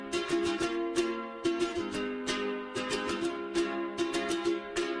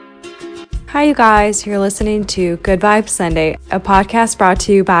Hi, you guys. You're listening to Good Vibes Sunday, a podcast brought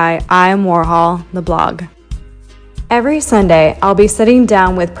to you by I Am Warhol, the blog. Every Sunday, I'll be sitting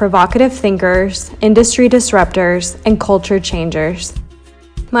down with provocative thinkers, industry disruptors, and culture changers.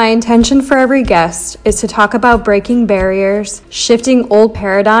 My intention for every guest is to talk about breaking barriers, shifting old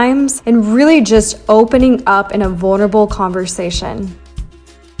paradigms, and really just opening up in a vulnerable conversation.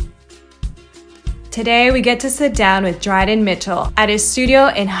 Today, we get to sit down with Dryden Mitchell at his studio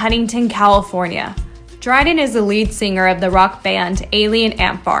in Huntington, California. Dryden is the lead singer of the rock band Alien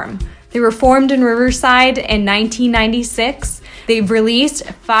Ant Farm. They were formed in Riverside in 1996. They've released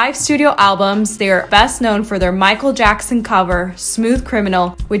 5 studio albums. They are best known for their Michael Jackson cover, Smooth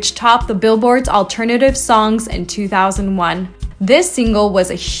Criminal, which topped the Billboard's alternative songs in 2001. This single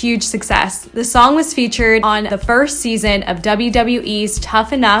was a huge success. The song was featured on the first season of WWE's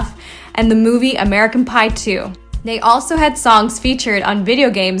Tough Enough and the movie American Pie 2. They also had songs featured on video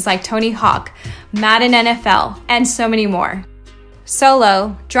games like Tony Hawk, Madden NFL, and so many more.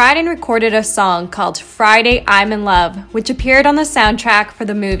 Solo, Dryden recorded a song called Friday I'm in Love, which appeared on the soundtrack for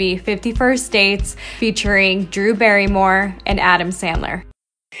the movie 50 First Dates featuring Drew Barrymore and Adam Sandler.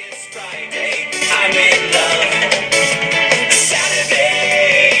 It's Friday, I'm in love.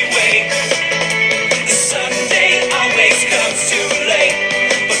 Saturday, wait. Sunday always comes too late.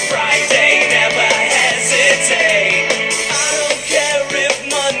 But Friday never hesitate. I don't care if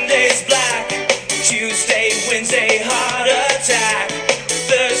Monday's black. Tuesday, Wednesday, heart attack.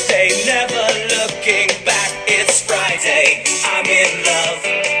 Thursday, never looking back. It's Friday, I'm in love.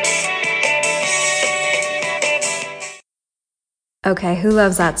 Okay, who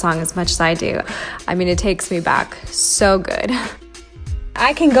loves that song as much as I do? I mean, it takes me back. So good.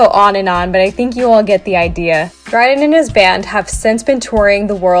 I can go on and on, but I think you all get the idea. Dryden and his band have since been touring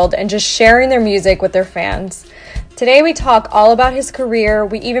the world and just sharing their music with their fans. Today we talk all about his career,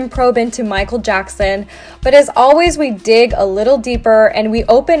 we even probe into Michael Jackson, but as always we dig a little deeper and we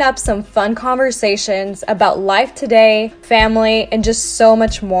open up some fun conversations about life today, family, and just so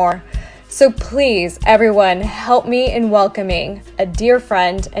much more. So please, everyone, help me in welcoming a dear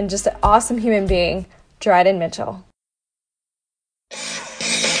friend and just an awesome human being, Dryden Mitchell.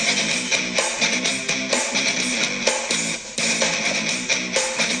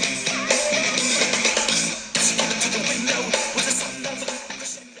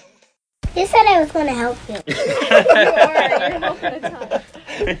 You said I was going to help you. You're helping a ton.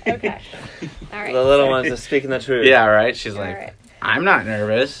 Okay. All right. The little one's just speaking the truth. Yeah, right? She's like, right. I'm not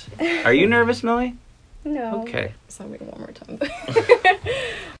nervous. Are you nervous, Millie? No. Okay. Tell me one more time.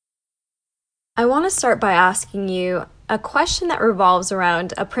 I want to start by asking you a question that revolves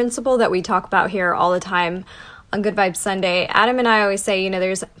around a principle that we talk about here all the time on Good Vibes Sunday. Adam and I always say,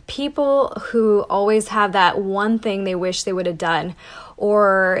 there's people who always have that one thing they wish they would have done,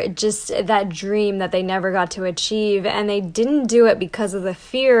 or just that dream that they never got to achieve, and they didn't do it because of the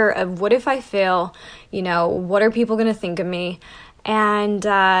fear of what if I fail? What are people going to think of me? And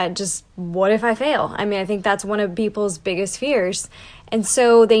just what if I fail? I mean, I think that's one of people's biggest fears. And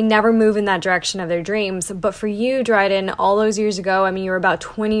so they never move in that direction of their dreams. But for you, Dryden, all those years ago, you were about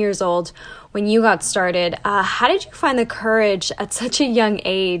 20 years old when you got started. How did you find the courage at such a young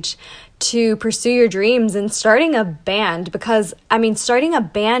age to pursue your dreams and starting a band? Because, starting a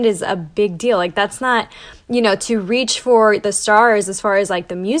band is a big deal. That's not, to reach for the stars as far as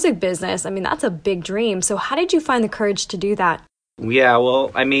the music business. That's a big dream. So how did you find the courage to do that? Yeah, well,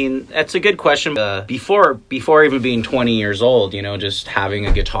 that's a good question. Before even being 20 years old, just having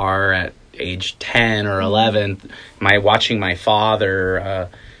a guitar at age 10 or 11, watching my father,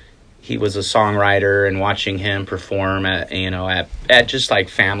 he was a songwriter, and watching him perform at just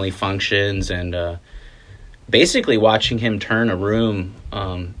family functions, and basically watching him turn a room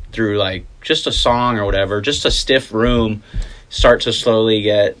through just a song or whatever, just a stiff room, start to slowly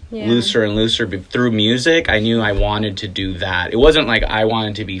get looser and looser through music. I knew I wanted to do that. It wasn't like I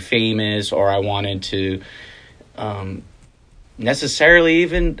wanted to be famous, or I wanted to necessarily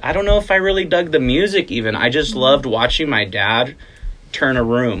even, I don't know if I really dug the music even. I just loved watching my dad turn a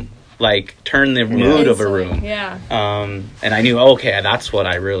room, turn the mood of a room. Yeah. And I knew, okay, that's what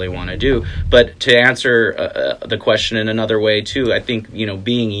I really want to do. But to answer the question in another way too, I think,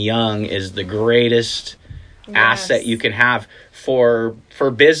 being young is the greatest asset you can have for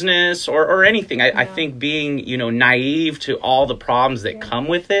business or anything. I think being, naive to all the problems that come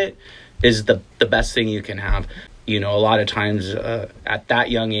with it is the best thing you can have. A lot of times at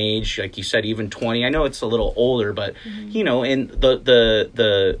that young age, like you said, even 20, I know it's a little older, but, in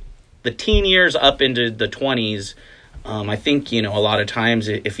the teen years up into the 20s, I think, a lot of times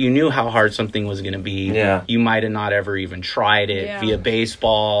if you knew how hard something was going to be, you might have not ever even tried it via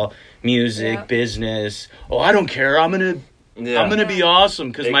baseball, music, business. Oh, I don't care. I'm gonna be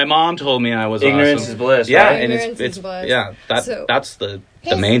awesome because my mom told me I was ignorance awesome. is bliss. Yeah, right? and Ignorance it's is bliss. yeah. That's the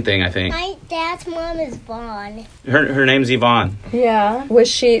main thing, I think. My dad's mom is Vaughn. Her name's Yvonne. Yeah.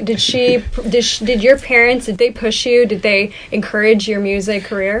 Did your parents, did they push you? Did they encourage your music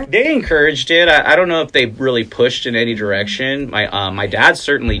career? They encouraged it. I don't know if they really pushed in any direction. My dad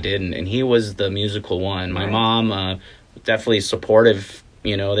certainly didn't, and he was the musical one. My mom definitely supportive.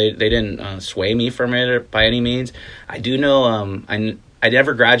 You know, they didn't sway me from it by any means. I do know I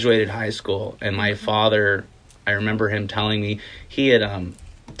never graduated high school, and my father, I remember him telling me he had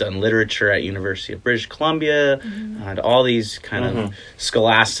done literature at University of British Columbia, had all these kind of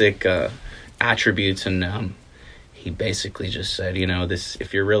scholastic attributes, and he basically just said, you know, this,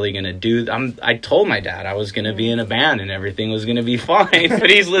 if you're really going to do, I told my dad I was going to be in a band and everything was going to be fine, but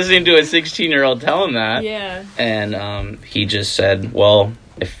he's listening to a 16-year-old tell him that. Yeah. And he just said, well,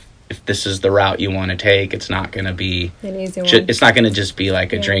 if this is the route you want to take, it's not going to be An easy one. it's not going to just be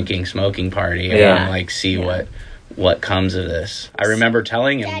like a drinking, smoking party. I want to like see what comes of this. I remember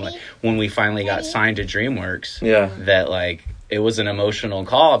telling him like, when we finally got signed to DreamWorks, that like it was an emotional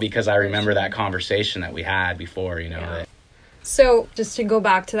call because I remember that conversation that we had before, you know. That, so just to go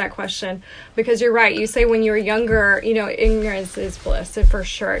back to that question, because you're right, you say when you were younger, you know, ignorance is bliss, for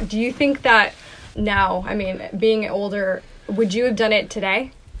sure. Do you think that now, I mean, being older, would you have done it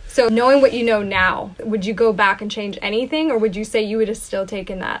today? So knowing what you know now, would you go back and change anything, or would you say you would have still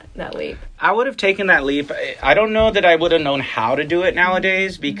taken that leap? I would have taken that leap. I don't know that I would have known how to do it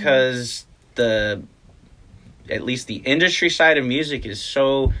nowadays because at least the industry side of music is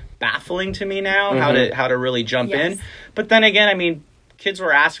so baffling to me now, how to really jump in. But then again, I mean, kids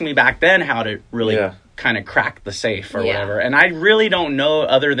were asking me back then how to really kind of crack the safe or whatever. And I really don't know,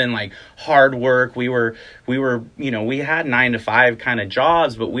 other than like hard work. We were, you know, we had 9-to-5 kind of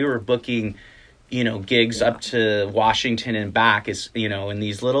jobs, but we were booking, you know, gigs up to Washington and back, is, you know, in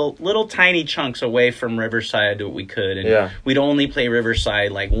these little tiny chunks away from Riverside that we could. And we'd only play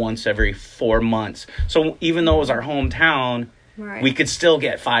Riverside like once every 4 months. So even though it was our hometown, we could still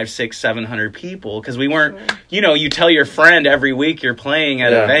get 500, 600, 700 people because we weren't, you know, you tell your friend every week you're playing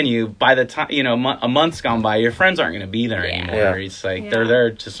at a venue. By the time, you know, a month's gone by, your friends aren't going to be there anymore. It's like they're there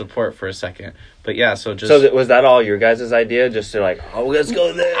to support for a second. But so was that all your guys' idea? Just to like, oh, let's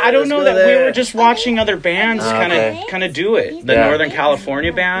go there. I don't know that we were just watching other bands kind of do it. The Northern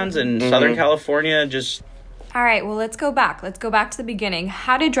California bands and Southern California just. All right, well, let's go back. Let's go back to the beginning.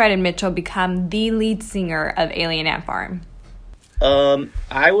 How did Dryden Mitchell become the lead singer of Alien Ant Farm?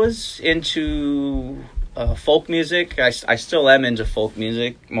 I was into folk music. I still am into folk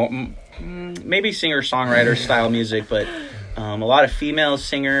music. Maybe singer-songwriter style music, but a lot of female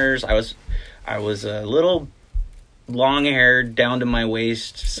singers. I was a little long-haired, down to my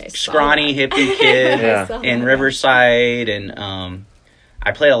waist, scrawny hippie kid in Riverside, and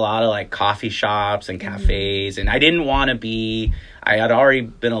I played a lot of like coffee shops and cafes, and I didn't want to be. I had already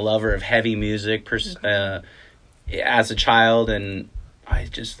been a lover of heavy music as a child, and I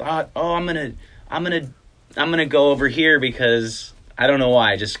just thought, oh, I'm gonna go over here because I don't know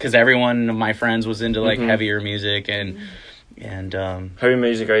why, just because everyone of my friends was into like heavier music and heavy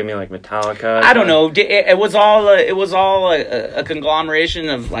music. Are you mean like Metallica? I don't know. It was all a conglomeration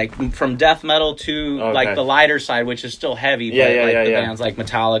of like from death metal to like the lighter side, which is still heavy. But the bands like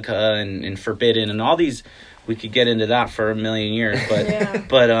Metallica and Forbidden and all these. We could get into that for a million years,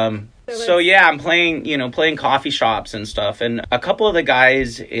 but So I'm playing coffee shops and stuff, and a couple of the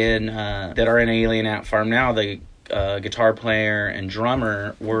guys that are in Alien Ant Farm now, the guitar player and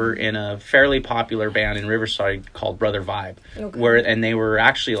drummer, were in a fairly popular band in Riverside called Brother Vibe, and they were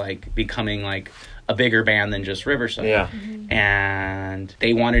actually like becoming like a bigger band than just Riverside. And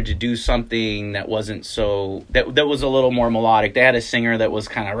they wanted to do something that wasn't so that was a little more melodic. They had a singer that was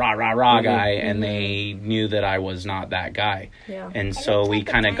kind of rah guy, and they knew that I was not that guy. And so we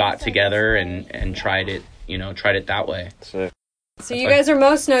kind of got together and tried it that way. So you guys are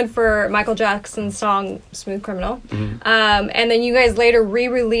most known for Michael Jackson's song Smooth Criminal. And then you guys later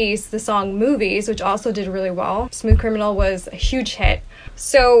re-released the song Movies, which also did really well. Smooth Criminal was a huge hit.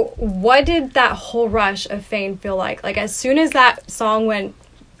 So what did that whole rush of fame feel like? Like as soon as that song went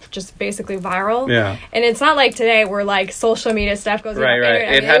just basically viral. And it's not like today where like social media stuff goes right.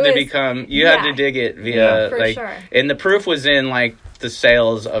 It had to become, you had to dig it via like, and the proof was in like the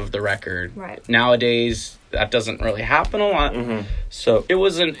sales of the record. Nowadays, that doesn't really happen a lot. So it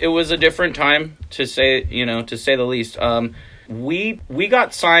was a different time to say the least. We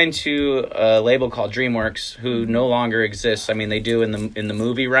got signed to a label called DreamWorks, who no longer exists. I mean, they do in the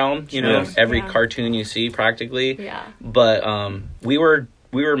movie realm, every cartoon you see practically. But we were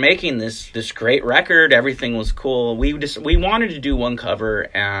we were making this great record. Everything was cool. We wanted to do one cover,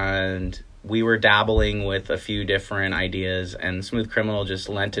 and we were dabbling with a few different ideas, and Smooth Criminal just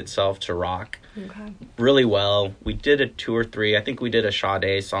lent itself to rock really well. We did a 2 or 3. I think we did a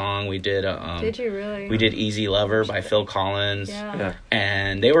Sade song. We did a Did you really? We did Easy Lover by Phil Collins. Yeah.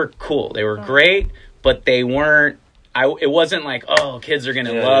 And they were cool. They were great, but they weren't. It wasn't like, oh, kids are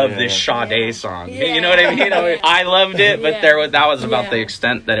gonna love this Sade song. Yeah. You know what I mean? I loved it, but that was about the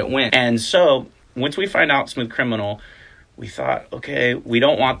extent that it went. And so once we find out Smooth Criminal, we thought, okay, we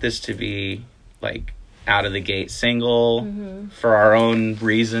don't want this to be like out of the gate single for our own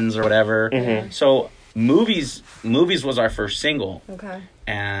reasons or whatever. So movies was our first single. Okay.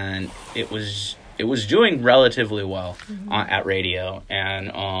 And it was doing relatively well at radio, and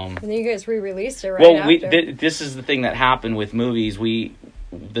then you guys re-released it right after. This is the thing that happened with movies.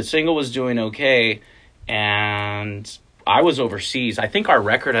 The single was doing okay, and I was overseas. I think our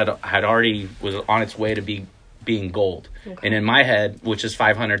record had already was on its way to being gold. And in my head, which is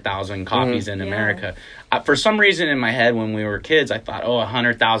 500,000 copies in America, for some reason in my head when we were kids, I thought,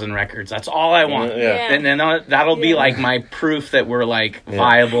 100,000 records, that's all I want. And then that'll be like my proof that we're like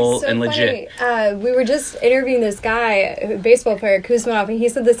viable and legit. We were just interviewing this guy, a baseball player, Kuzmanov, and he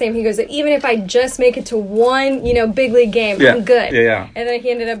said the same. He goes, even if I just make it to one, big league game, I'm good. And then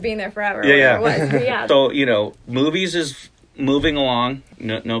he ended up being there forever. So, movies is moving along,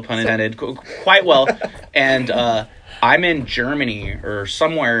 no pun intended, quite well. And I'm in Germany or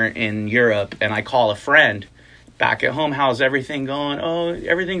somewhere in Europe, and I call a friend back at home. How's everything going? Oh,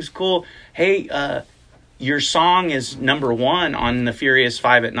 everything's cool. Hey, your song is #1 on the Furious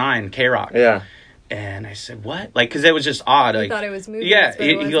 5 at 9, K-Rock. Yeah. And I said, what? Like, because it was just odd. I thought it was movies. Yeah,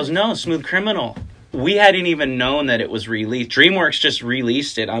 he goes, no, Smooth Criminal. We hadn't even known that it was released. DreamWorks just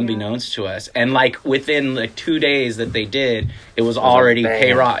released it unbeknownst to us. And like within like 2 days that they did, it was already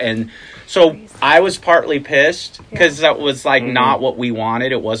K-Rock. And so I was partly pissed because that was like not what we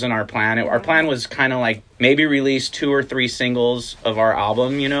wanted. It wasn't our plan. Our plan was kind of like maybe release 2 or 3 singles of our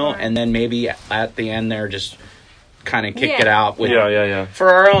album, and then maybe at the end there just kind of kick it out with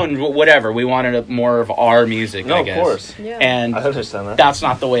for our own whatever. We wanted more of our music, I guess. Of course. And I understand that. That's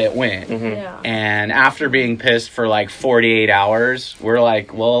not the way it went. And after being pissed for like 48 hours, we're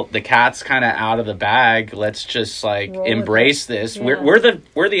like, well, the cat's kind of out of the bag. Let's just like embrace this. We're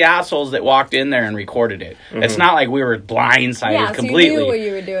the assholes that walked in there and recorded it. It's not like we were blindsided completely. So you knew what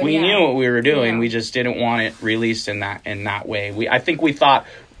you were doing. We knew what we were doing. We just didn't want it released in that way. I think we thought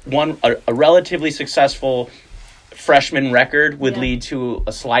a relatively successful freshman record would lead to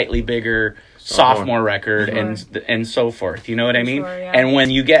a slightly bigger sophomore record and so forth. You know what I mean? And when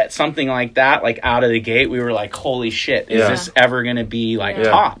you get something like that, like out of the gate, we were like, holy shit, is this ever going to be like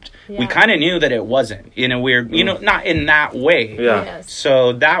topped? We kind of knew that it wasn't in a weird, not in that way.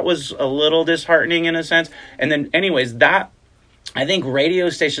 So that was a little disheartening in a sense. And then anyways, I think radio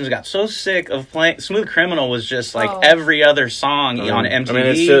stations got so sick of playing. Smooth Criminal was just like every other song on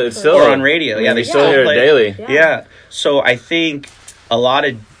MTV it's still or on radio. Yeah, they still hear it daily. Yeah. So I think a lot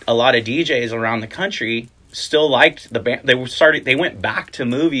of DJs around the country still liked the band. They went back to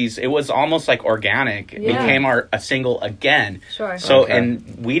movies. It was almost like organic. It became a single again. So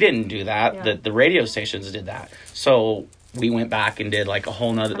and we didn't do that. The radio stations did that. So we went back and did like a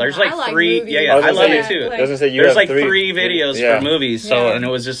whole nother. There's like 3. Movies. I love it too. There's like 3 videos for movies. So and it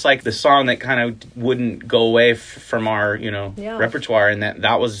was just like the song that kind of wouldn't go away from our repertoire, and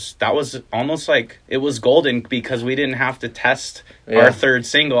that was almost like it was golden because we didn't have to test our third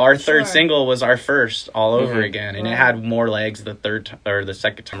single. Our third single was our first all over again, and it had more legs the third or the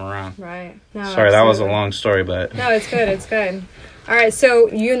second time around. Right. No, sorry, that was a long story, but no, it's good. It's good. All right,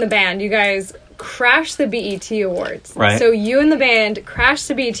 so you and the band, you guys crashed the BET Awards. Right. So you and the band crashed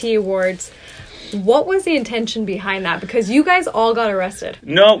the BET Awards. What was the intention behind that? Because you guys all got arrested.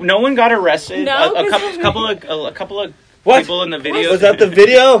 No one got arrested. No, a couple of What? people in the video. Was that the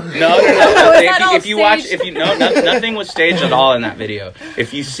video? No. If you watch, nothing was staged at all in that video.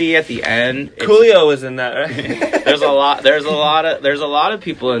 If you see at the end, Coolio was in that, right? There's a lot of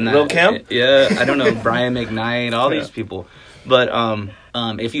people in that. Lil Kemp? Yeah, I don't know, Brian McKnight, all these people. But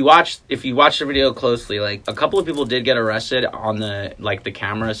if you watch the video closely, like a couple of people did get arrested on the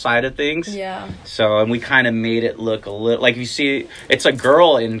camera side of things. Yeah. So and we kind of made it look a little like you see it's a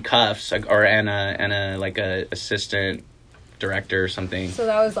girl in cuffs and a assistant director or something. So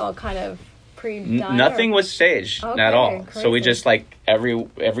that was all kind of pre-done. Nothing was staged at all. Crazy. So we just like every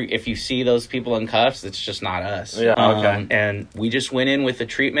if you see those people in cuffs, it's just not us. Yeah. Okay. And we just went in with a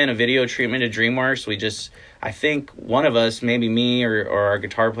video treatment of DreamWorks. I think one of us, maybe me or our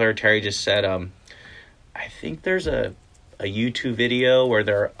guitar player Terry, just said, I think there's a a YouTube video where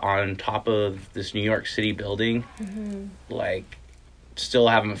they're on top of this New York City building, like still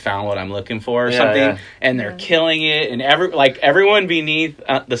haven't found what I'm looking for or something, and they're killing it, and everyone beneath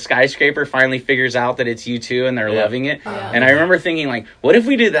the skyscraper finally figures out that it's U2 and they're loving it. And I remember thinking, like, what if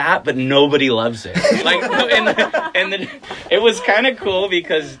we do that but nobody loves it? Like, it was kind of cool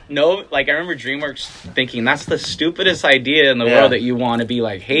because I remember DreamWorks thinking that's the stupidest idea in the world, that you want to be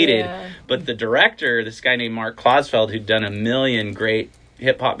like hated. But the director, this guy named Mark Clausfeld, who'd done a million great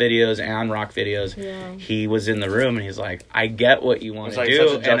hip-hop videos and rock videos, he was in the room and he's like, I get what you want to do,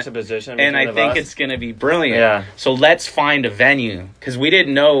 such a juxtaposition, and I think it's going to be brilliant. So let's find a venue, because we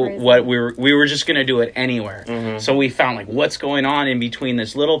didn't know what we were just going to do it anywhere. So we found, like, what's going on in between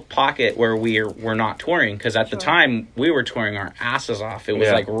this little pocket where we're not touring, because at the time we were touring our asses off. It was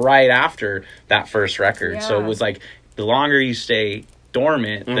like right after that first record, so it was like the longer you stay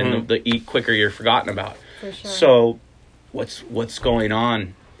dormant, then the quicker you're forgotten about. For sure. So what's going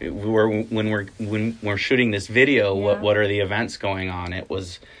on? When we're shooting this video, what are the events going on? It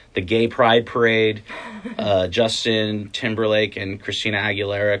was the Gay Pride Parade, Justin Timberlake and Christina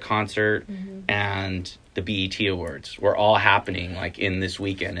Aguilera concert, and the BET Awards were all happening like in this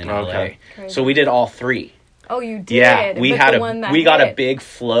weekend in LA. Crazy. So we did all three. Oh, you did? Yeah, we got a big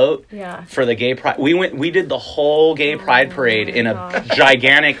float for the Gay Pride. We did the whole Gay Pride Parade in a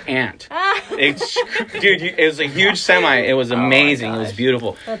gigantic ant. It was a huge semi. It was amazing. It was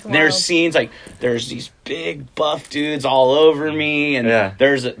beautiful. There's scenes like there's these big buff dudes all over me, and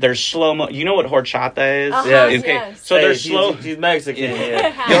there's slow mo. You know what horchata is? Yes. So there's slow. She's Mexican.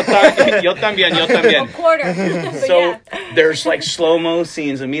 Yo también. A quarter. So there's like slow mo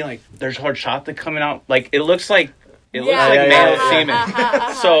scenes of me, like there's horchata coming out. Like it looks like male semen.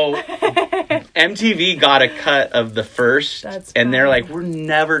 So MTV got a cut of the first, and they're like, we're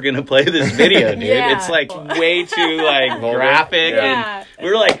never gonna play this video, dude. It's like way too like graphic, and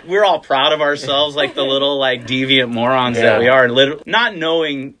we're all proud of ourselves, like the little like deviant morons that we are, not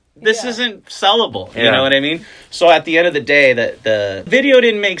knowing this isn't sellable. You know what I mean? So at the end of the day, the video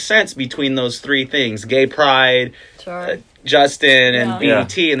didn't make sense between those three things: Gay Pride, Justin, and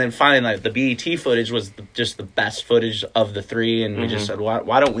BET. And then finally, like, the BET footage was just the best footage of the three, and we just said,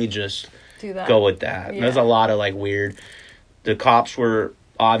 why don't we just go with that? And there's a lot of like weird. The cops were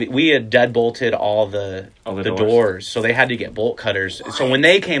we had deadbolted all the doors, so they had to get bolt cutters. So when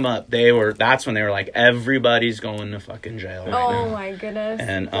they came up, that's when they were like, everybody's going to fucking jail right now. Oh my goodness.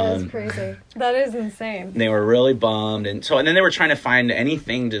 And that's crazy. That is insane. They were really bummed, and then they were trying to find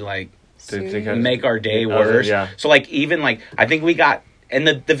anything to like to make our day worse. So like even like I think we got, and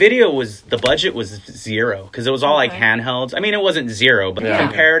the video was, the budget was zero because it was all like handhelds. I mean, it wasn't zero, but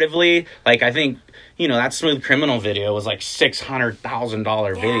comparatively, like I think, you know, that Smooth Criminal video was like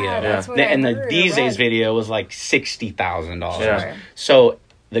 $600,000 video. That's what and the These Days video was like $60,000. Sure. So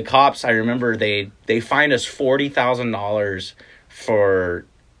the cops, I remember they fined us $40,000 for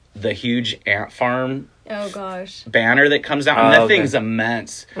the huge ant farm banner that comes out, and that thing's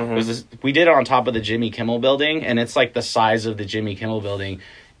immense. It was we did it on top of the Jimmy Kimmel building, and it's like the size of the Jimmy Kimmel building,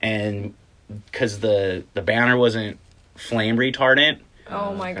 and because the banner wasn't flame retardant,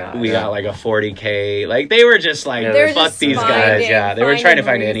 oh my god, we got like a $40,000. Like they were just like, fuck these guys. They were trying to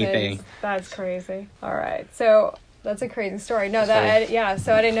find anything. That's crazy. All right, so that's a crazy story. No, so I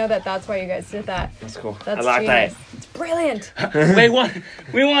didn't know that's why you guys did that. That's cool. That's I like genius. that. It's brilliant.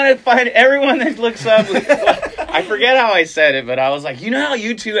 we want to find everyone that looks up. I forget how I said it, but I was like, you know how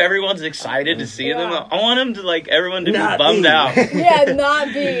U2, everyone's excited to see them? I want them to, like, everyone to not be bummed out. Not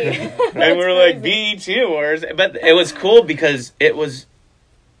be. And we're like, BET Awards. But it was cool because it was,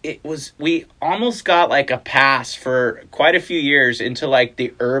 we almost got like a pass for quite a few years into like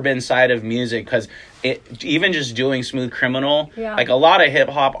the urban side of music, because even just doing Smooth Criminal, like a lot of hip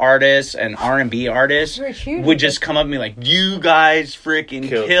hop artists and R&B artists would just come up and be like, you guys freaking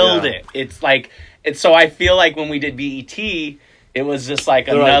killed it. It's like, so I feel like when we did BET, it was just like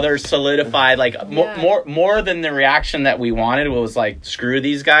another solidified, like more than the reaction that we wanted. It was like, screw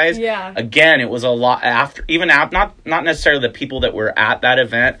these guys. Again, it was a lot after, not necessarily the people that were at that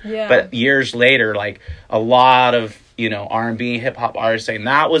event, but years later, like a lot of, you know, R&B hip hop artists saying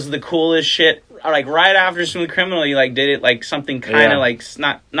that was the coolest shit. Like right after Smooth Criminal, you like did it like something kind of like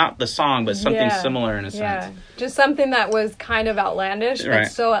not the song, but something similar in a sense. Just something that was kind of outlandish, but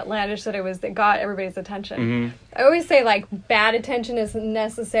so outlandish that it got everybody's attention. I always say like bad attention isn't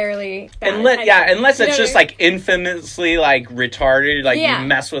necessarily bad unless it's just like infamously like retarded, like you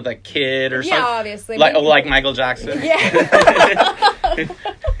mess with a kid or something. Obviously, like Michael Jackson.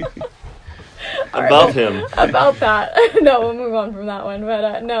 About him. About that. No, we'll move on from that one.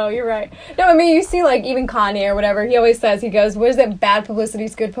 But no, you're right. No, I mean, you see, like, even Kanye or whatever, he always says, he goes, what is it? Bad publicity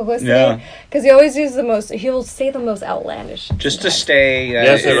is good publicity. Yeah. Because he always uses he'll say the most outlandish. Just to stay...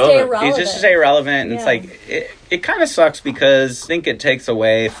 stay relevant. Just to stay relevant. And Yeah. it's like, it kind of sucks because I think it takes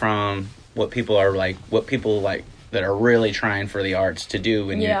away from what people that are really trying for the arts to do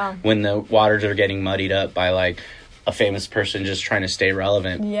when the waters are getting muddied up by, like, a famous person just trying to stay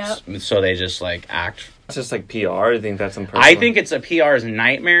relevant. Yep. So they just, like, act. It's just like PR. I think that's impersonal. I think it's a PR's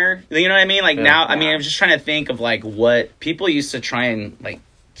nightmare. You know what I mean? Like, now, I mean, I'm just trying to think of, like, what people used to try and, like,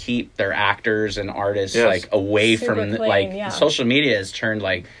 keep their actors and artists like away Super from clean, social media has turned,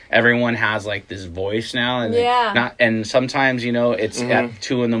 like, everyone has, like, this voice now, and and sometimes, you know, it's at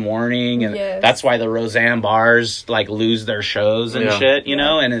 2 a.m. and that's why the Roseanne bars, like, lose their shows and shit, you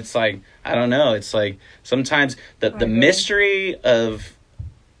know. And it's like, I don't know, it's like sometimes the mystery of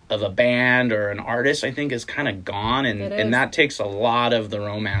a band or an artist, I think, is kind of gone, and that takes a lot of the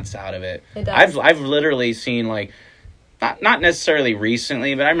romance out of it. It does. I've literally seen, like, not necessarily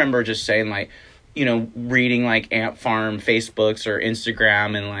recently, but I remember just saying, like, you know, reading, like, Ant Farm Facebooks or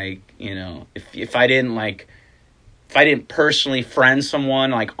Instagram, and, like, you know, if I didn't personally friend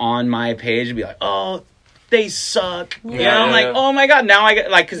someone, like, on my page, it'd be like, oh, they suck. You know, I'm like, oh my God, now I get,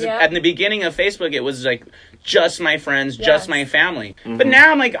 like, because at the beginning of Facebook, it was, like, just my friends, just my family. But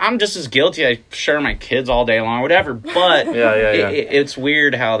now I'm just as guilty. I share my kids all day long, whatever. But it's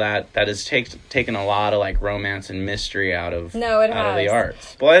weird how that has taken a lot of, like, romance and mystery out of the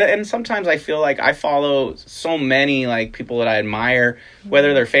arts. Well, and sometimes I feel like I follow so many, like, people that I admire,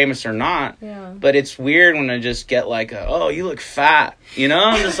 whether they're famous or not. Yeah. But it's weird when I just get, like, oh, you look fat. You know,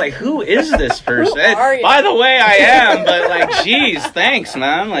 I'm just like, who is this person? By the way, I am, but, like, geez, thanks,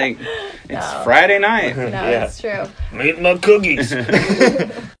 man. Like, it's Friday night. No, that's true. Eat my cookies.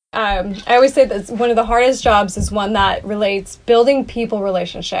 I always say that one of the hardest jobs is one that relates building people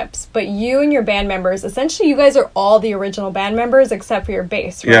relationships. But you and your band members, essentially, you guys are all the original band members except for your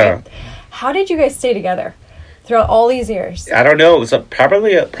bass, right? Yeah. How did you guys stay together throughout all these years? I don't know. It was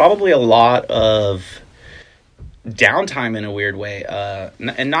probably a lot of downtime in a weird way,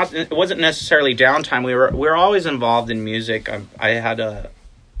 and it wasn't necessarily downtime. We were always involved in music. I had a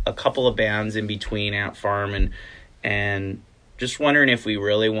couple of bands in between Ant Farm and just wondering if we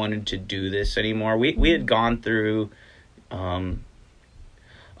really wanted to do this anymore. We had gone through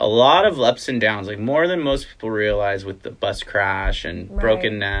a lot of ups and downs, like more than most people realize, with the bus crash and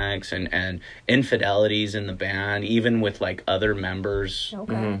broken necks and infidelities in the band, even with, like, other members,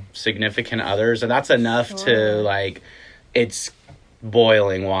 significant others. And that's enough to, like, it's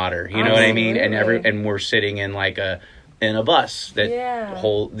boiling water, you know what I mean? And we're sitting in, like, in a bus that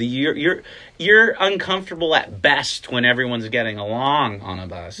you're uncomfortable at best when everyone's getting along on a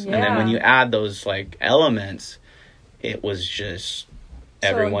bus. And then when you add those, like, elements, it was just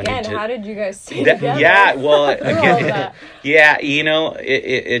everyone. So again, how did you guys stay together? Yeah, well, again, you know,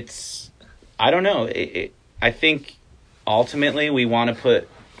 it's, I don't know. I think ultimately we want to put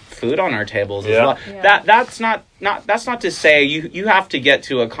food on our tables as well. Yeah. That's not to say you have to get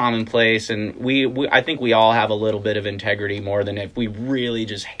to a common place, and I think we all have a little bit of integrity more than if we really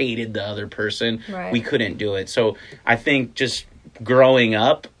just hated the other person. Right. We couldn't do it. So I think just growing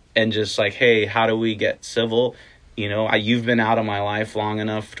up and just, like, hey, how do we get civil? You know, you've been out of my life long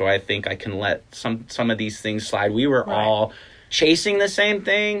enough to, I think, I can let some of these things slide. We were all chasing the same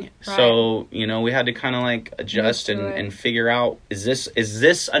thing, so, you know, we had to kind of, like, adjust and figure out, is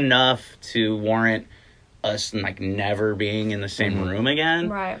this enough to warrant us, like, never being in the same room again?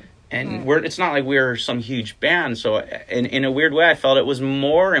 Right. And it's not like we're some huge band, so in a weird way, I felt it was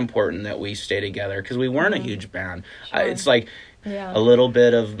more important that we stay together because we weren't a huge band. Sure. It's like a little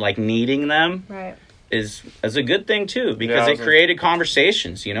bit of, like, needing them. Right. Is a good thing too, because it created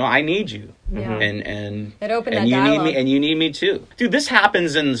conversations. You know, I need you, and it opened and that you dialogue. need me, and you need me too, dude. This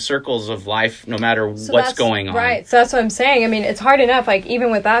happens in the circles of life, no matter what's going on. Right. So that's what I'm saying. I mean, it's hard enough. Like, even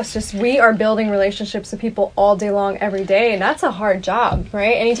with us, just we are building relationships with people all day long, every day, and that's a hard job,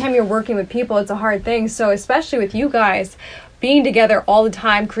 right? Anytime you're working with people, it's a hard thing. So especially with you guys being together all the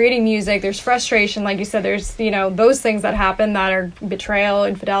time, creating music, there's frustration, like you said, there's, you know, those things that happen that are betrayal,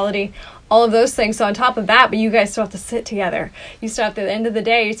 infidelity, all of those things. So on top of that, but you guys still have to sit together. You still have to, at the end of the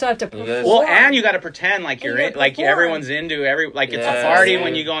day, you still have to perform. Well, and you got to pretend like you're in, like everyone's into it's a party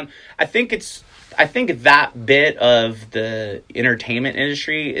when you go on. I think that bit of the entertainment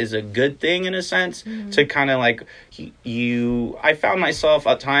industry is a good thing in a sense, to kind of, like, I found myself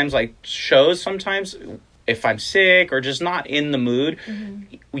at times, like, shows sometimes, if I'm sick or just not in the mood,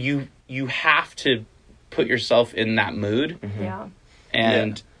 you have to put yourself in that mood. Yeah.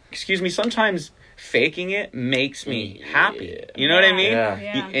 And excuse me, sometimes faking it makes me happy. You know what I mean?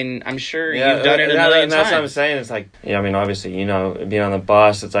 Yeah. And I'm sure you've done it a million and that's times. what I'm saying. It's like, yeah, I mean, obviously, you know, being on the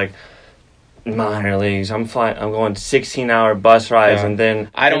bus, it's like minor leagues. I'm going 16-hour bus rides, and then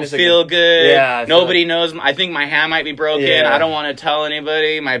I don't feel good. Yeah, nobody knows. I think my hand might be broken. Yeah. I don't want to tell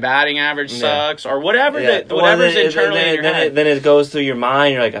anybody. My batting average sucks, or whatever. Whatever's internally in your head. Then it goes through your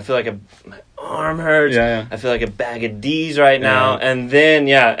mind. You're like, I feel like my arm hurts. Yeah. I feel like a bag of D's right now. And then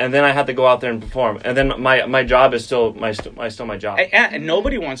I have to go out there and perform. And then my job is still my job. And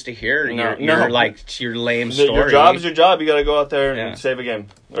nobody wants to hear your lame story. Your job is your job. You got to go out there and save a game.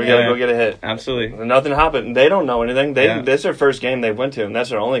 Or you got to go get a hit. Absolutely. And nothing happened. They don't know anything. That's their first game they went to, and that's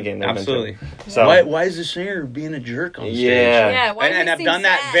their only game they went to. So why is the singer being a jerk on stage? Yeah, and I've done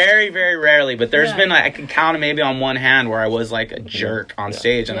that very, very rarely. But there's been I can count maybe on one hand where I was like a jerk on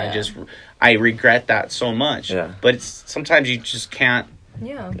stage, and I regret that so much. Yeah. But sometimes you just can't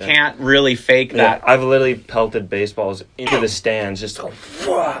really fake that. I've literally pelted baseballs into the stands, just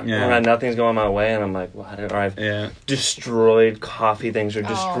when nothing's going my way, and I'm like, what? Or I've destroyed coffee things or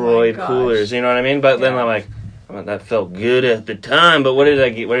destroyed coolers. You know what I mean? But then I'm like, that felt good at the time, but what did I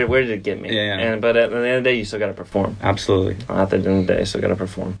get? Where did it get me? But at the end of the day, you still got to perform. Absolutely. At the end of the day, you still got to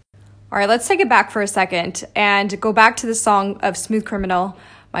perform. All right, let's take it back for a second and go back to the song of Smooth Criminal,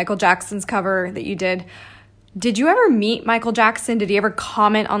 Michael Jackson's cover that you did. Did you ever meet Michael Jackson? Did he ever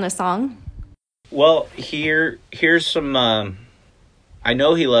comment on the song? Well, here's some... I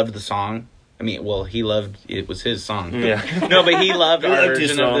know he loved the song. I mean, he loved... It was his song. Yeah. No, but he loved our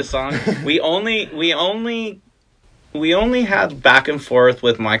version of the song. We only had back and forth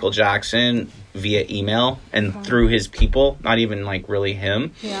with Michael Jackson via email and through his people, not even like really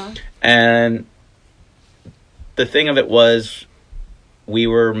him. Yeah. And the thing of it was, we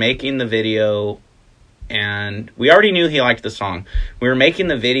were making the video, and we already knew he liked the song. We were making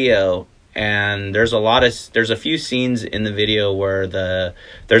the video, and there's a few scenes in the video where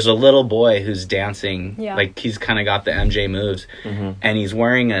there's a little boy who's dancing, like he's kind of got the MJ moves, and he's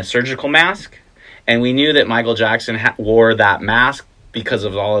wearing a surgical mask. And we knew that Michael Jackson wore that mask because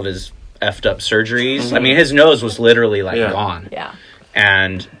of all of his effed up surgeries. I mean, his nose was literally gone. Yeah.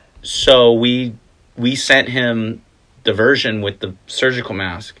 And so we sent him the version with the surgical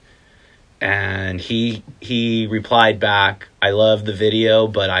mask, and he replied back, "I love the video,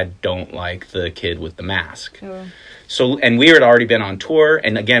 but I don't like the kid with the mask." Oh. So, and we had already been on tour,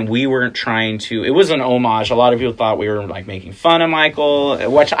 and again, we weren't trying to... It was an homage. A lot of people thought we were, like, making fun of Michael,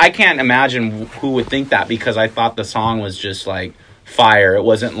 which I can't imagine who would think that, because I thought the song was just, like, fire. It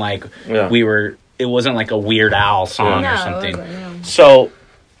wasn't like it wasn't like a Weird Al song or something. So,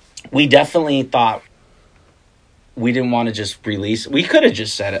 we definitely thought we didn't want to just release... We could have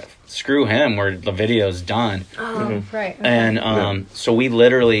just said, screw him, where the video's done. Oh, right. Okay. And so we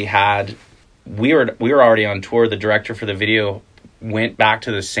literally had... We were already on tour. The director for the video went back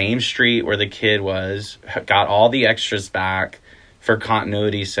to the same street where the kid was, got all the extras back for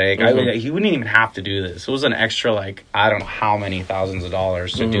continuity's sake. He wouldn't even have to do this. It was an extra, like, I don't know how many thousands of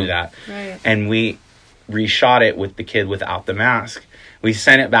dollars to do that. Right. And we reshot it with the kid without the mask. We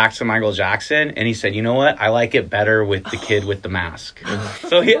sent it back to Michael Jackson, and he said, "You know what? I like it better with the kid with the mask."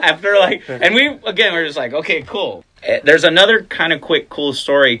 So and we're just like, okay, cool. There's another kind of quick, cool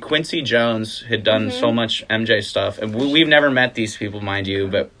story. Quincy Jones had done so much MJ stuff, and we've never met these people, mind you,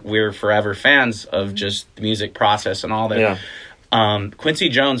 but we're forever fans of just the music process and all that. Yeah. Quincy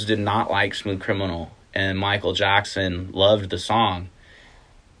Jones did not like Smooth Criminal, and Michael Jackson loved the song.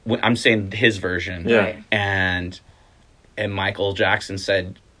 I'm saying his version. Yeah. And Michael Jackson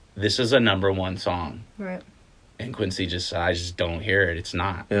said, "This is a number one song." Right. And Quincy just said, "I just don't hear it. It's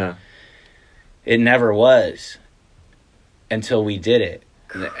not." Yeah. It never was until we did it.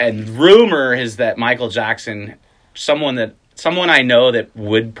 And rumor is that Michael Jackson, someone I know that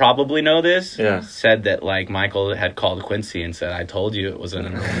would probably know this, said that, like, Michael had called Quincy and said, "I told you it was a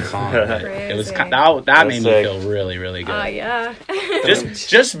number one song." But it was that made me feel really, really good. Yeah.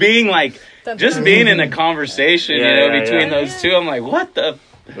 just being like. Just being in a conversation, between those two, I'm like, what the...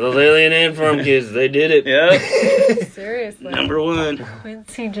 The Lillian and Farm Kids, they did it. Yeah. Seriously. Number one.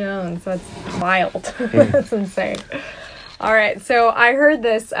 Quincy Jones, that's wild. That's insane. All right, so I heard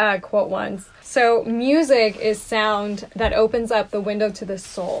this quote once. So, music is sound that opens up the window to the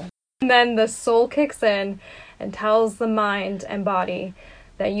soul. And then the soul kicks in and tells the mind and body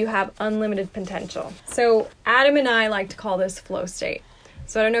that you have unlimited potential. So, Adam and I like to call this flow state.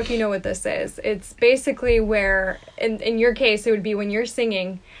 So I don't know if you know what this is. It's basically where, in your case, it would be when you're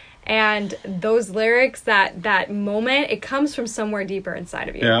singing And those lyrics, that moment, it comes from somewhere deeper inside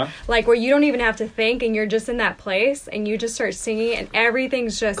of you. Yeah. Like where you don't even have to think, and you're just in that place, and you just start singing, and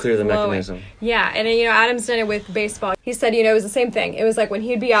everything's just clear the flowing. mechanism. Yeah, and Adam's done it with baseball. He said, it was the same thing. It was like when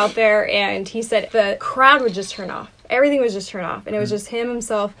he'd be out there, and he said the crowd would just turn off. Everything was just turned off, and it was just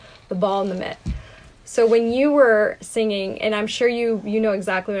himself, the ball, and the mitt. So when you were singing, and I'm sure you know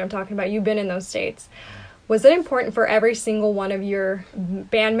exactly what I'm talking about, you've been in those states, was it important for every single one of your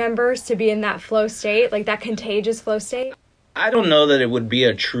band members to be in that flow state, like that contagious flow state? I don't know that it would be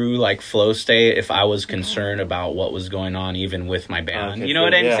a true like flow state if I was concerned about what was going on even with my band. Okay, you know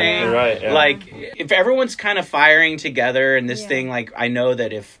what I'm saying? You're right. Yeah. Like if everyone's kind of firing together and this thing, like I know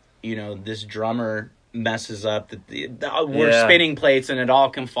that if, this drummer messes up, that we're spinning plates and it all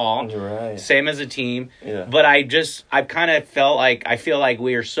can fall. You're right. Same as a team. Yeah. But I kind of I feel like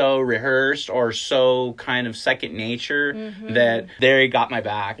we are so rehearsed or so kind of second nature that they got my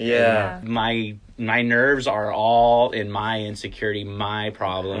back. Yeah. And my nerves are all in my insecurity, my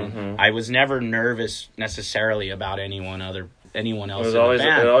problem. I was never nervous necessarily about anyone else. It was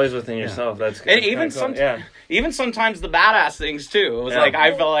always within yourself. That's and even sometimes the badass things too. It was like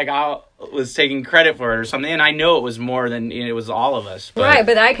I felt like I was taking credit for it or something, and I know it was more than it was all of us. But, right,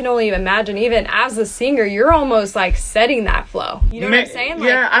 but I can only imagine. Even as a singer, you're almost like setting that flow. You know what I'm saying? Like,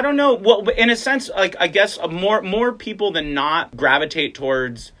 yeah, I don't know. Well, in a sense, like I guess more people than not gravitate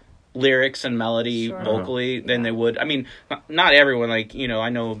towards lyrics and melody vocally than they would. I mean, not everyone. Like I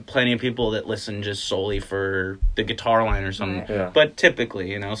know plenty of people that listen just solely for the guitar line or something. Right. Yeah. But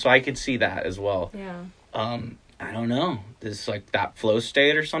typically, so I could see that as well. Yeah. I don't know. This like that flow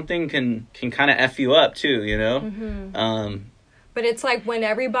state or something can kind of F you up too. But it's like when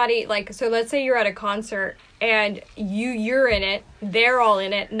everybody, like, so let's say you're at a concert and you're in it, they're all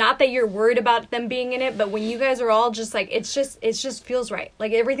in it. Not that you're worried about them being in it, but when you guys are all just like, it just feels right.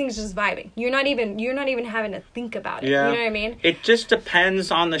 Like everything's just vibing. You're not even having to think about it. Yeah. You know what I mean? It just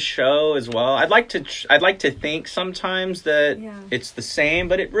depends on the show as well. I'd like to think sometimes that it's the same,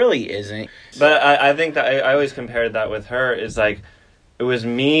 but it really isn't. But I think that I always compared that with her is like, it was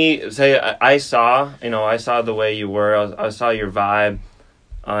me, say, I saw the way you were, I saw your vibe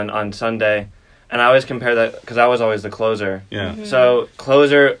on Sunday, and I always compare that, because I was always the closer. Yeah. So,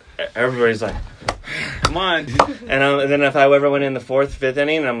 closer, everybody's like, come on. And then if I ever went in the 4th, 5th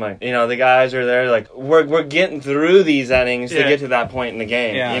inning, I'm like, the guys are there, like, we're getting through these innings to get to that point in the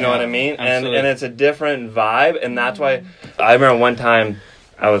game. Yeah, you know what I mean? And it's a different vibe, and that's why, I remember one time,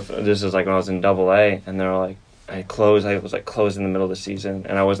 this was like when I was in AA, and they were like, I was like closed in the middle of the season,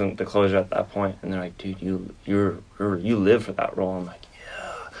 and I wasn't the closer at that point. And they're like, "Dude, you live for that role." I'm like,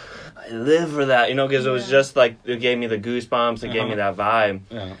 "Yeah, I live for that," because it was just like it gave me the goosebumps, it gave me that vibe,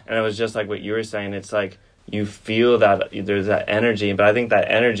 and it was just like what you were saying. It's like you feel that there's that energy, but I think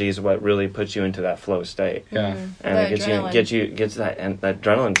that energy is what really puts you into that flow state. Yeah, and it gets that, and that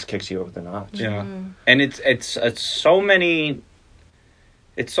adrenaline just kicks you over the notch. Yeah, and it's so many.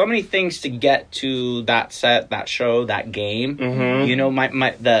 It's so many things to get to that set, that show, that game.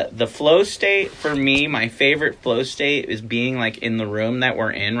 The flow state for me, my favorite flow state is being like in the room that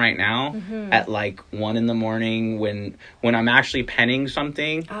we're in right now at like 1 a.m. when I'm actually penning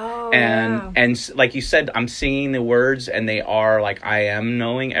something. And like you said, I'm singing the words and they are like I am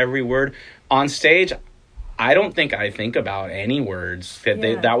knowing every word. On stage, I don't think I think about any words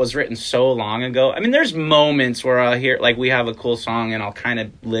that was written so long ago. I mean, there's moments where I'll hear, like, we have a cool song and I'll kind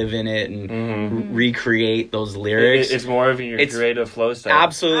of live in it and recreate those lyrics. It's more of your creative flow state.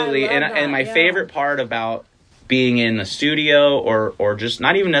 Absolutely. And my favorite part about being in a studio or just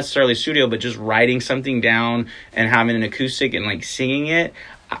not even necessarily studio, but just writing something down and having an acoustic and like singing it.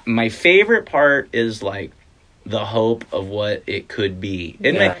 My favorite part is like the hope of what it could be.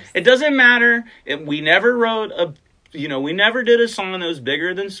 It doesn't matter. We never wrote we never did a song that was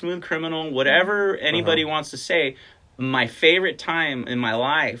bigger than Smooth Criminal, whatever anybody wants to say. My favorite time in my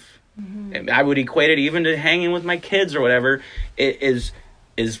life, I would equate it even to hanging with my kids or whatever, is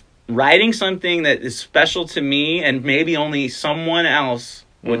writing something that is special to me and maybe only someone else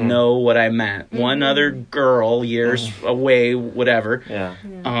would know what I meant. One other girl, years away, whatever. Yeah.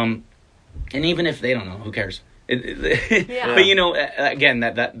 And even if they don't know, who cares? But again,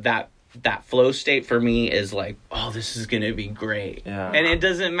 that flow state for me is like, oh, this is gonna be great. Yeah. And it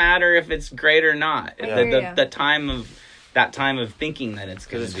doesn't matter if it's great or not. Yeah. The time of thinking that it's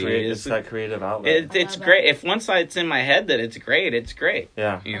gonna be, it's that creative outlet. It's great. If once it's in my head that it's great, it's great.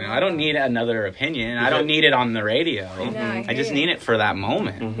 Yeah. I don't need another opinion. I don't need it on the radio. I just need it for that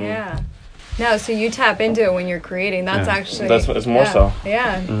moment. Yeah. No, so you tap into it when you're creating. That's actually... It's more so.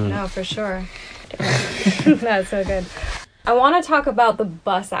 Yeah. No, for sure. That's so good. I want to talk about the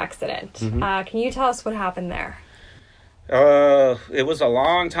bus accident. Mm-hmm. Can you tell us what happened there? It was a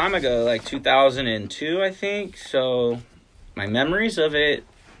long time ago, like 2002, I think. So my memories of it,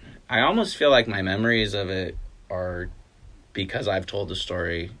 I almost feel like my memories of it are because I've told the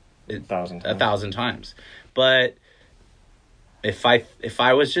story a thousand times. But if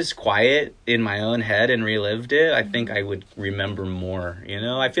I was just quiet in my own head and relived it, I think I would remember more.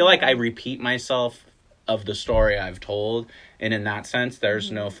 I feel like I repeat myself of the story I've told, and in that sense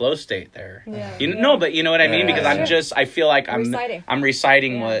there's no flow state there. No, but you know what I mean, because I feel like I'm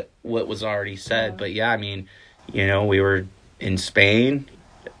reciting what was already said. But I mean, we were in Spain,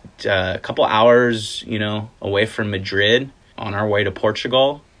 a couple hours away from Madrid, on our way to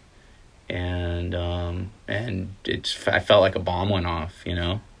Portugal, and I felt like a bomb went off.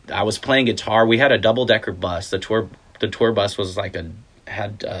 I was playing guitar. We had a double-decker bus. The tour bus was like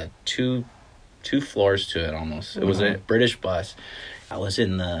had two floors to it almost. It was a British bus. I was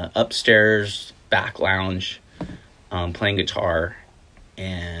in the upstairs back lounge, playing guitar,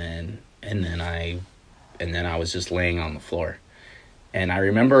 and then I was just laying on the floor. And I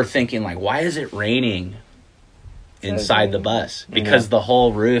remember thinking, like, why is it raining inside the bus? Because the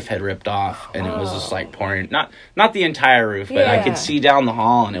whole roof had ripped off, and it was just like pouring, not the entire roof, but I could see down the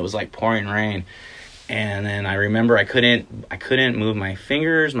hall, and it was like pouring rain. And then I remember I couldn't move my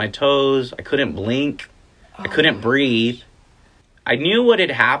fingers, my toes. I couldn't blink. I couldn't breathe. I knew what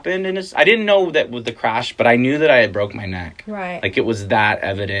had happened, and I didn't know that with the crash, but I knew that I had broke my neck. Right. Like, it was that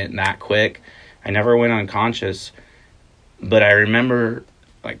evident, that quick. I never went unconscious, but I remember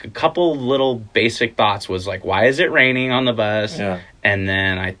like a couple little basic thoughts was like, why is it raining on the bus? Yeah. And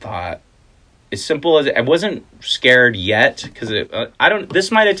then I thought, as simple as I wasn't scared yet, because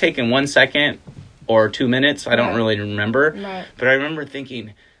this might have taken 1 second or 2 minutes. I don't really remember. Right. But I remember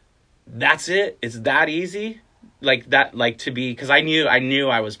thinking, that's it? It's that easy? Like that, like to be, because I knew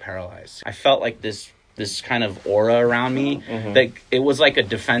I was paralyzed. I felt like this kind of aura around me, that it was like a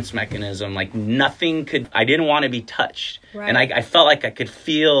defense mechanism. Like nothing I didn't want to be touched. Right. And I felt like I could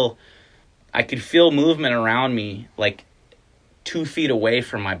feel movement around me, like 2 feet away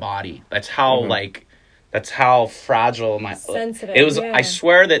from my body. That's how that's how fragile my sensitive. It was. I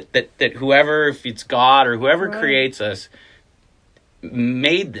swear that whoever, if it's God or whoever creates us,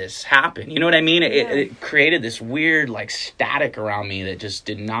 made this happen. You know what I mean? It created this weird like static around me that just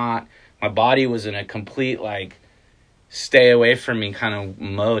did not. My body was in a complete like stay away from me kind of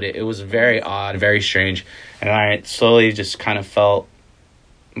mode. It was very odd, very strange, and I slowly just kind of felt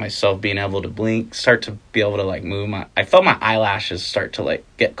myself being able to blink, start to be able to like move I felt my eyelashes start to like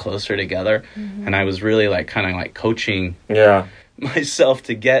get closer together, and I was really like kind of like coaching myself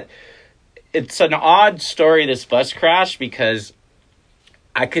to get. It's an odd story, this bus crash, because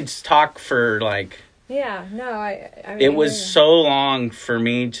I could talk for like I mean, it was so long for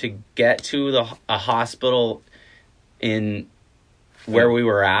me to get to a hospital in where we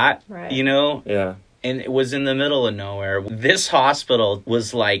were at, and it was in the middle of nowhere. This hospital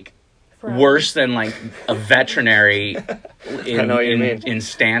was like worse than like a veterinary in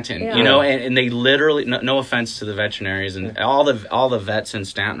Stanton, and they literally, no offense to the veterinaries and all the vets in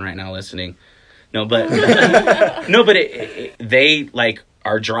Stanton right now listening. No, but they like,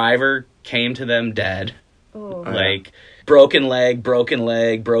 our driver came to them dead. Like broken leg, broken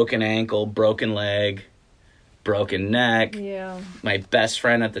ankle, broken leg, broken neck. My best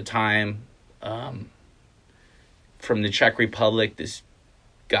friend at the time, from the Czech Republic, this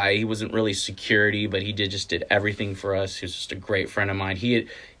guy, he wasn't really security, but he did everything for us. He was just a great friend of mine. He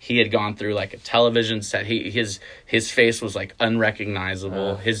had gone through like a television set. His face was like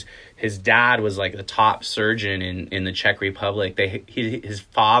unrecognizable. His dad was like the top surgeon in the Czech Republic. His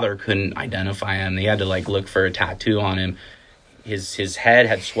father couldn't identify him. They had to like look for a tattoo on him. His head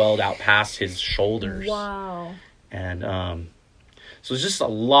had swelled out past his shoulders. Wow. And so it's just a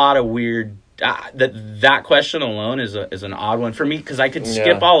lot of weird. That question alone is an odd one for me, because I could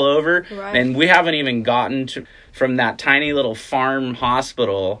skip all over, and we haven't even gotten from that tiny little farm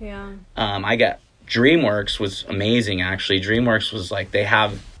hospital. I got DreamWorks was amazing, actually. DreamWorks was like, they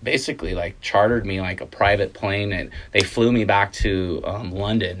have basically like chartered me like a private plane, and they flew me back to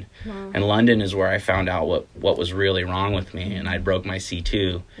London. And London is where I found out what was really wrong with me, and I broke my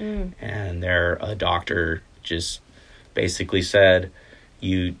C2, and a doctor just basically said,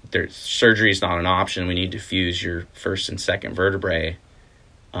 surgery is not an option. We need to fuse your first and second vertebrae,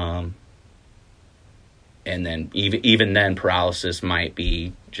 and then even then paralysis might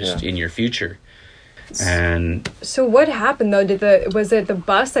be just in your future. And so what happened though? Was it the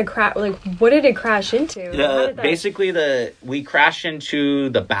bus that crashed? Like, what did it crash into? Basically, we crashed into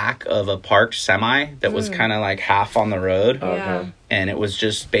the back of a parked semi that was kind of like half on the road. Yeah. And it was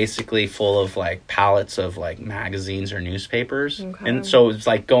just basically full of like pallets of like magazines or newspapers. Okay. And so it was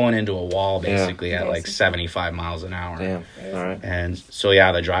like going into a wall basically at like 75 miles an hour. Damn. All right. And so,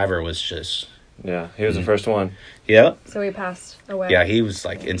 yeah, the driver was just... Yeah, he was the first one. Yep. So he passed away. Yeah, he was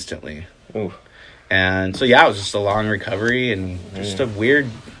like instantly. Ooh. And so, yeah, it was just a long recovery and just a weird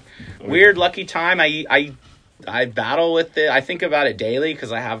lucky time. I battle with it. I think about it daily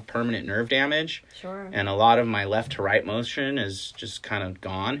because I have permanent nerve damage. Sure. And a lot of my left to right motion is just kind of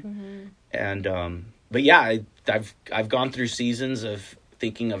gone. And but yeah, I've gone through seasons of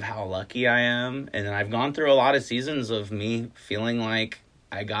thinking of how lucky I am, and then I've gone through a lot of seasons of me feeling like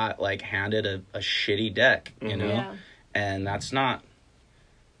I got like handed a shitty deck, you know? Yeah. And that's not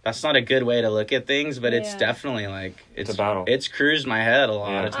a good way to look at things, but it's definitely like it's a battle. It's cruised my head a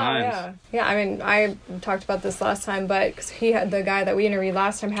lot of times. Yeah. I mean, I talked about this last time, but cause the guy that we interviewed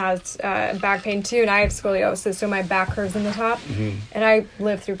last time has back pain too, and I have scoliosis, so my back curves in the top, and I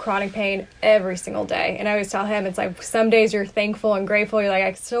live through chronic pain every single day. And I always tell him, it's like some days you're thankful and grateful. You're like,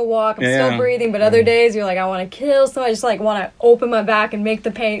 I can still walk, I'm still breathing, but other days you're like, I want to kill someone. I just like want to open my back and make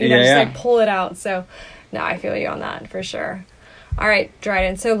the pain, just like pull it out. So, no, I feel you on that for sure. All right,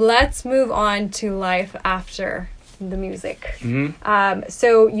 Dryden. So let's move on to life after the music.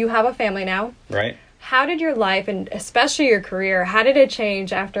 So you have a family now. Right. How did your life, and especially your career, how did it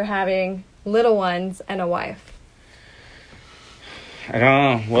change after having little ones and a wife? I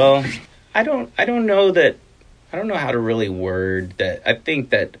don't know. Well, I don't know how to really word that. I think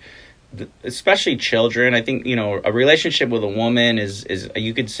that especially children, I think, a relationship with a woman is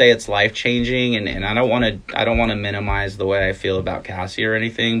you could say it's life changing, and I don't want to minimize the way I feel about Cassie or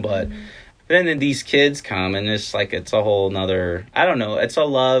anything, but then these kids come and it's like it's a whole nother, I don't know, it's a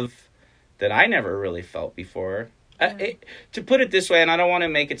love that I never really felt before. To put it this way, and I don't want to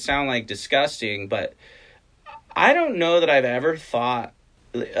make it sound like disgusting, but I don't know that I've ever thought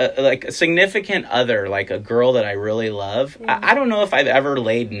like a significant other, like a girl that I really love. I don't know if I've ever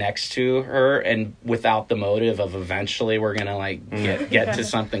laid next to her and without the motive of eventually we're gonna like get to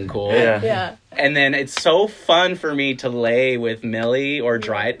something cool. Yeah. And then it's so fun for me to lay with Millie or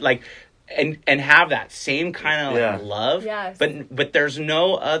Dryden, like and have that same kind of like love. Yes. But there's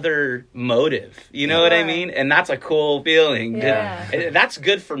no other motive. You know what I mean? And that's a cool feeling. Yeah. That's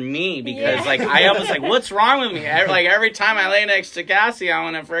good for me because like I almost like, what's wrong with me? Like every time I lay next to Cassie, I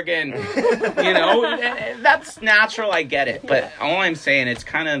want to freaking, that's natural. I get it. But all I'm saying, it's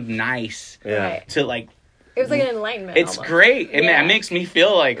kind of nice to like. It was like an enlightenment. It's almost great. It makes me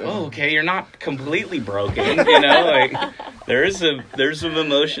feel like, okay, you're not completely broken. Like there's some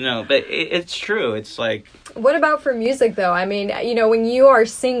emotion out, but it's true. It's like. What about for music though? I mean, when you are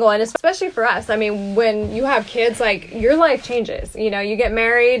single, and especially for us, I mean, when you have kids, like your life changes. You get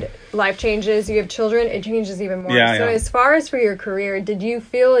married, life changes. You have children, it changes even more. So as far as for your career, did you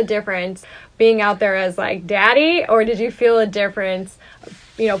feel a difference being out there as like daddy, or did you feel a difference?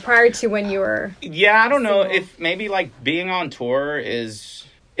 Prior to when you were... Yeah, I don't know if maybe like being on tour it's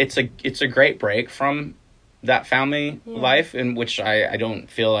a great break from that family life, in which I don't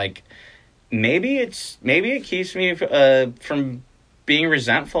feel like maybe it keeps me from being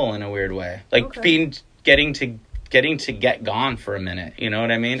resentful in a weird way, like getting to get gone for a minute, you know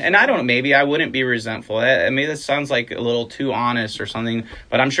what I mean? And I don't know, maybe I wouldn't be resentful. I mean, this sounds like a little too honest or something,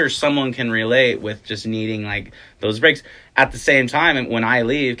 but I'm sure someone can relate with just needing like those breaks. At the same time, when I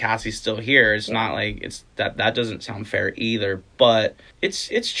leave, Cassie's still here. It's not like it's that doesn't sound fair either, but it's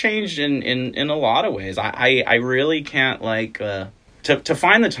changed in a lot of ways. I really can't like to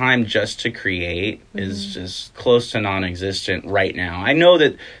find the time just to create is just close to non-existent right now. I know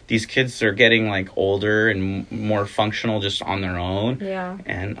that these kids are getting like older and more functional just on their own. Yeah.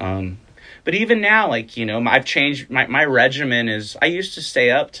 And but even now, like, I've changed my regimen is I used to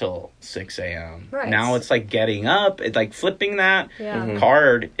stay up till 6 a.m. Right. Now it's like getting up. It's like flipping that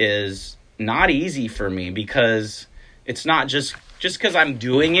card is not easy for me because it's not just because I'm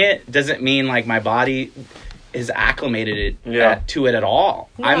doing it doesn't mean like my body is acclimated to it at all.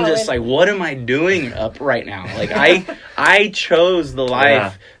 No, I'm just like, what am I doing up right now? Like I chose the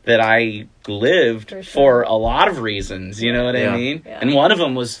life that I lived for a lot of reasons, you know what I mean? Yeah. And one of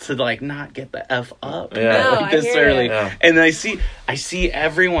them was to like not get the F up like this early. Yeah. And I see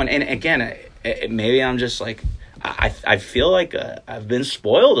everyone, and again, maybe I'm just like I feel like I've been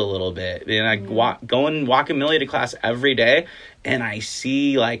spoiled a little bit. And I walk a Millie to class every day, and I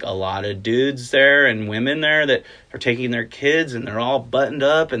see like a lot of dudes there and women there that are taking their kids, and they're all buttoned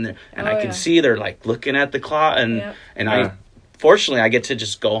up, and I can see they're like looking at the clock, and I fortunately I get to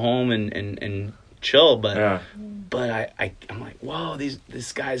just go home and chill, but I'm like, whoa,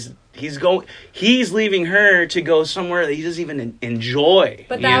 this guy's he's leaving her to go somewhere that he doesn't even enjoy.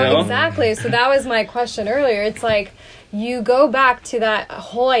 But exactly. So that was my question earlier. It's like, you go back to that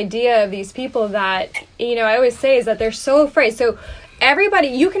whole idea of these people that, I always say is that they're so afraid. So everybody,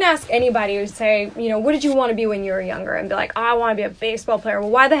 you can ask anybody who say, what did you want to be when you were younger? And be like, oh, I want to be a baseball player. Well,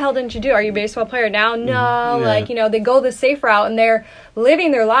 why the hell didn't you do it? Are you a baseball player now? No. They go the safe route, and they're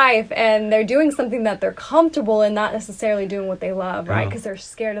living their life, and they're doing something that they're comfortable in, not necessarily doing what they love, right? Because they're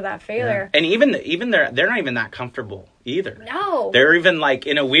scared of that failure. Yeah. And even they're not even that comfortable either. No. They're even like,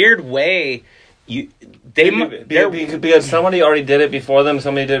 in a weird way, because somebody already did it before them,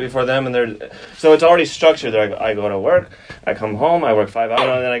 somebody did it before them, and so it's already structured. I go to work, I come home, I work 5 hours,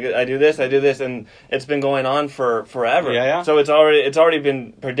 and then I do this, and it's been going on for forever. Yeah. So it's already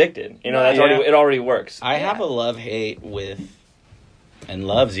been predicted. It already works. I have a love-hate with, and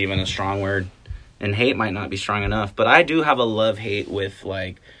love's even a strong word, and hate might not be strong enough, but I do have a love-hate with,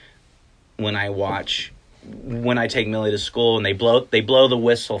 like, when I take Millie to school and they blow the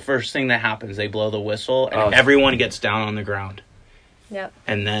whistle. First thing that happens, they blow the whistle, and everyone gets down on the ground. Yep.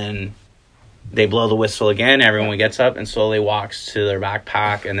 And then they blow the whistle again. Everyone gets up and slowly walks to their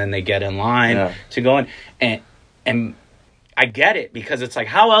backpack, and then they get in line to go in. And I get it, because it's like,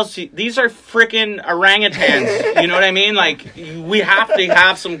 how else? These are freaking orangutans. You know what I mean? Like, we have to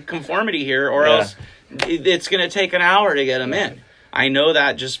have some conformity here, or else it's going to take an hour to get them in. I know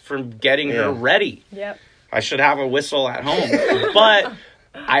that just from getting her ready. Yep. I should have a whistle at home. But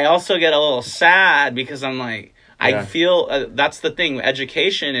I also get a little sad, because I'm like, I feel that's the thing.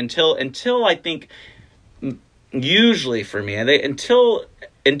 Education, until I think, usually for me, until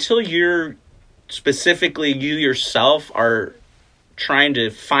you're specifically, you yourself are trying to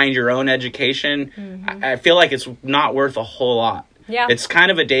find your own education, I feel like it's not worth a whole lot. Yeah. It's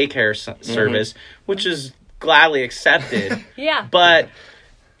kind of a daycare service, which is gladly accepted. But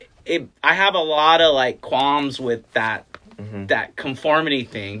I have a lot of like qualms with that conformity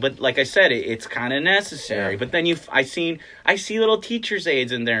thing, but like I said, it's kind of necessary. But then I see little teachers'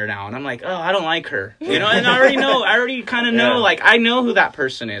 aides in there now, and I'm like, oh, I don't like her, and I already kind of know, like, I know who that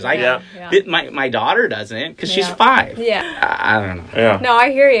person is. My daughter doesn't, because she's 5. I don't know. No,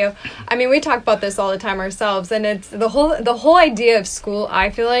 I hear you. I mean, we talk about this all the time ourselves, and it's the whole idea of school. I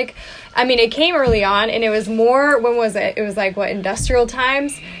feel like, I mean, it came early on, and it was more, when was it? It was like, industrial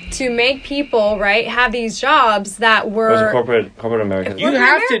times, to make people, right, have these jobs that were... corporate America. You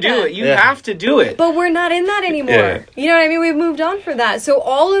have to do it. You have to do it. But we're not in that anymore. You know what I mean? We've moved on for that. So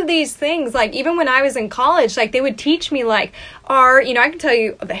all of these things, like, even when I was in college, like, they would teach me, like, I can tell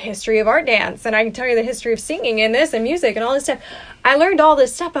you the history of art dance, and I can tell you the history of singing and this and music and all this stuff. I learned all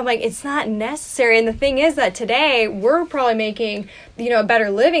this stuff. I'm like, it's not necessary. And the thing is that today we're probably making, a better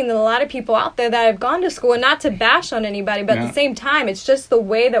living than a lot of people out there that have gone to school. And not to bash on anybody, but at the same time, it's just the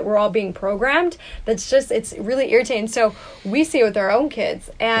way that we're all being programmed. It's really irritating. So we see it with our own kids.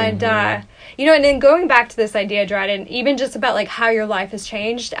 And, and then going back to this idea, Dryden, even just about like how your life has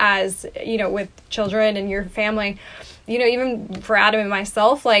changed as, with children and your family, even for Adam and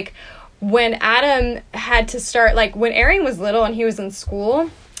myself, like, when Adam had to start, like, when Aaron was little and he was in school,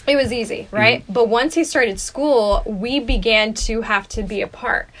 it was easy, right? But once he started school, we began to have to be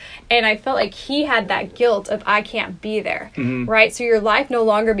apart. And I felt like he had that guilt of, I can't be there, right? So your life no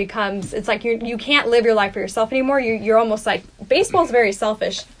longer becomes, it's like you can't live your life for yourself anymore. You're almost like, baseball's very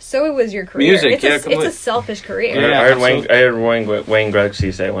selfish. So it was your career. Music, it's a selfish career. Yeah, I heard Wayne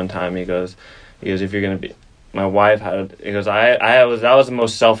Gretzky say one time, he goes, if you're going to be... My wife that was the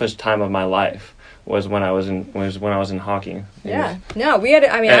most selfish time of my life, was when I was in hockey. Yeah. No, we had,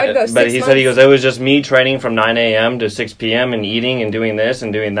 I would go 6 months. But he said, it was just me training from 9 a.m. to 6 p.m. and eating and doing this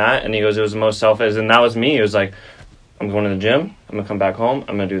and doing that. And he goes, it was the most selfish. And that was me. It was like, I'm going to the gym. I'm going to come back home.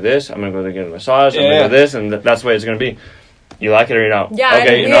 I'm going to do this. I'm going to go get a massage. I'm going to do this. And that's the way it's going to be. You like it or you don't. Yeah,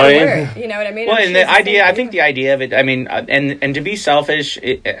 okay, you know what I mean? You know what I mean? Well, and the idea, I think the idea of it, I mean, and to be selfish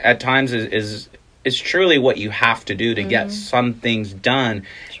at times is truly what you have to do to get some things done.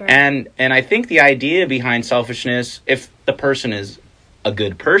 Sure. And I think the idea behind selfishness, if the person is a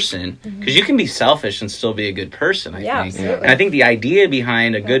good person, because you can be selfish and still be a good person, I think. Absolutely. And I think the idea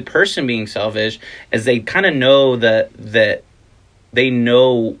behind a good person being selfish is they kind of know that they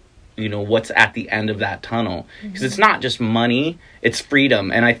know you know, what's at the end of that tunnel. Because it's not just money, it's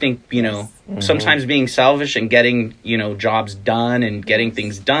freedom. And I think, you know, sometimes being selfish and getting, you know, jobs done and getting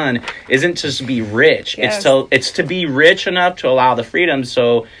things done isn't just to be rich. It's to be rich enough to allow the freedom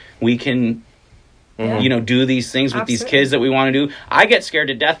so we can, you know, do these things with these kids that we want to do. I get scared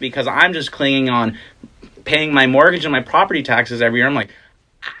to death because I'm just clinging on paying my mortgage and my property taxes every year. I'm like,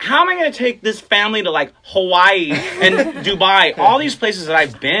 how am I going to take this family to like Hawaii and Dubai, all these places that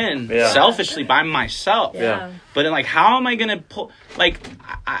I've been selfishly by myself? Yeah. But then, like, how am I going to pull? Like,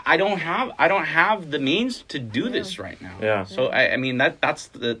 I don't have the means to do this right now. Yeah. So I mean that's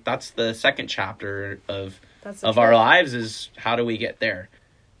the second chapter of our lives is how do we get there?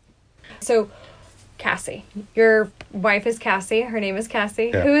 So, Cassie, your wife is Cassie. Her name is Cassie.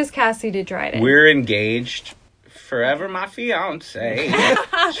 Yeah. Who is Cassie to Dryden? We're engaged. Forever my fiance.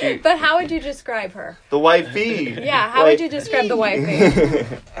 But how would you describe her? The wifey. Yeah, how would you describe the wifey?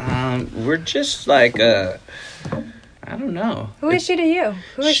 We're just like I don't know. Who is she to you?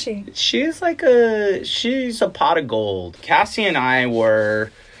 Who is she? She's a pot of gold. Cassie and I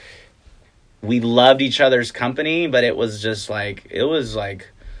we loved each other's company, but it was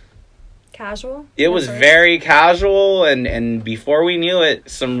Casual? It was very casual, and before we knew it,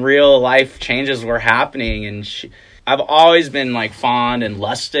 some real life changes were happening. And I've always been like fond and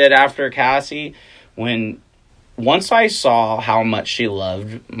lusted after Cassie. Once I saw how much she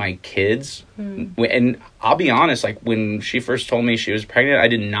loved my kids, and I'll be honest, like when she first told me she was pregnant, I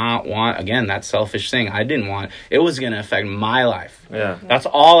did not want, again, that selfish thing. I didn't want, it was going to affect my life. Yeah. That's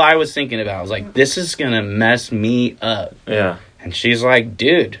all I was thinking about. I was like, this is going to mess me up. Yeah. And she's like,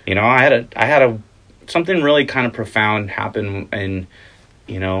 dude, you know, I had a something really kind of profound happen. And,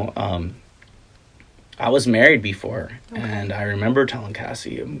 you know, I was married before. Okay. And I remember telling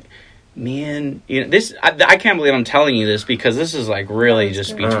Cassie, man, you know, this, I can't believe I'm telling you this because this is like really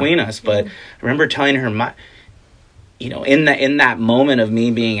just between us. But I remember telling her you know, in that moment of me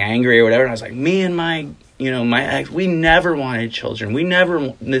being angry or whatever, I was like, me and my ex, we never wanted children.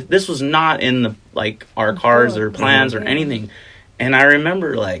 This was not in the, like, our cards or plans or anything. And I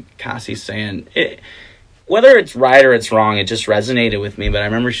remember, like, Cassie saying, whether it's right or it's wrong, it just resonated with me. But I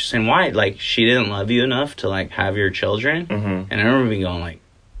remember she saying, why? Like, she didn't love you enough to, like, have your children? And I remember me going, like,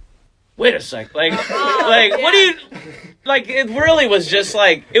 wait a sec. Like, what do you... Like, it really was just,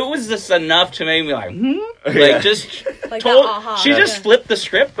 like, it was just enough to make me, like, Like, just like she just flipped the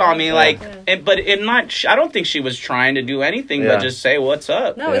script on me, like, but I don't think she was trying to do anything but just say, what's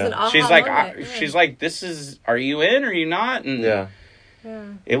up? No, it was an aha She's like, moment. she's like, are you in or are you not? And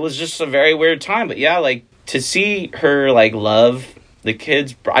it was just a very weird time. But yeah, like, to see her, like, love the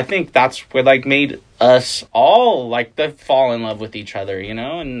kids, I think that's what, like, made us all, like, fall in love with each other, you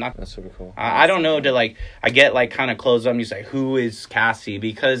know? And that's super cool. I don't know, to, like, I get, like, kind of closed up and you say, who is Cassie?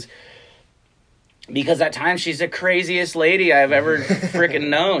 Because at times she's the craziest lady I've ever freaking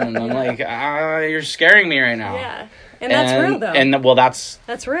known. And I'm like, you're scaring me right now. Yeah. And that's real, though. And, well, that's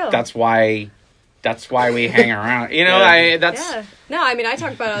real. That's why we hang around. You know, No, I mean, I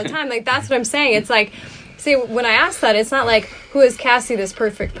talk about it all the time. Like, that's what I'm saying. It's like, see, when I ask that, it's not like, who is Cassie, this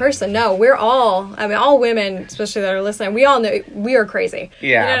perfect person? No, we're all, I mean, all women, especially that are listening, we all know we are crazy.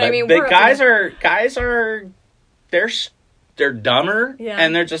 Yeah, you know what I mean? But guys are, they're dumber,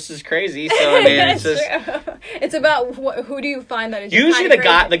 and they're just as crazy. So, I mean, it's just... True. It's about who do you find that is usually the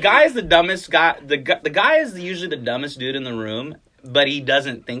guy is the dumbest guy. The guy is usually the dumbest dude in the room, but he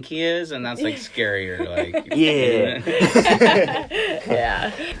doesn't think he is, and that's, like, scarier. Like, yeah.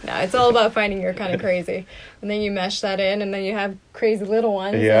 No, it's all about finding you're kind of crazy, and then you mesh that in, and then you have crazy little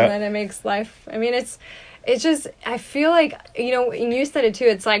ones, and then it makes life. I mean, it's just, I feel like, you know, and you said it too.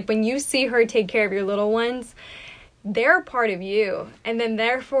 It's like when you see her take care of your little ones, they're part of you, and then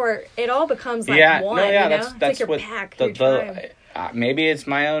therefore it all becomes like one. No, yeah, that's like your what pack, your tribe. Maybe it's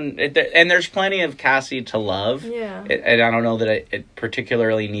my own, and there's plenty of Cassie to love. Yeah, and I don't know that it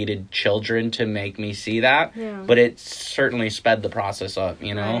particularly needed children to make me see that. Yeah. But it certainly sped the process up.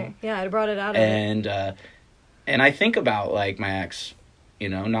 You know. Right. Yeah, it brought it out. And I think about, like, my ex. You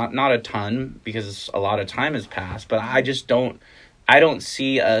know, not a ton because a lot of time has passed, but I just don't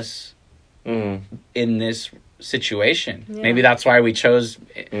see us in this situation. Yeah. Maybe that's why we chose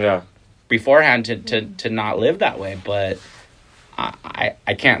beforehand to not live that way, but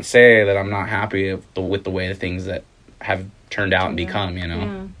I can't say that I'm not happy with the way the things that have turned out and become, you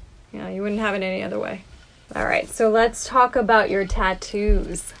know. Yeah, you wouldn't have it any other way. All right, so let's talk about your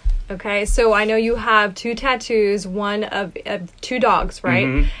tattoos. Okay, so I know you have 2 tattoos, one of 2 dogs, right?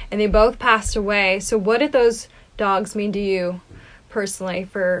 Mm-hmm. And they both passed away. So what did those dogs mean to you personally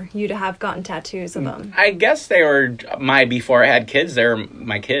for you to have gotten tattoos of them? I guess they were before I had kids. They're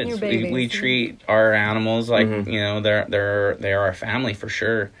my kids. Your babies, We treat our animals like they are our family for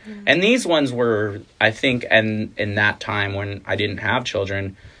sure. And these ones were, I think, and in that time when I didn't have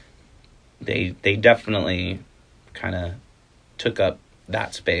children, they definitely kind of took up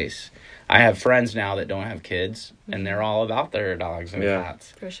that space. I have friends now that don't have kids, and they're all about their dogs and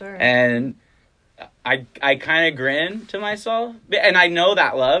cats. For sure. And I kind of grin to myself, and I know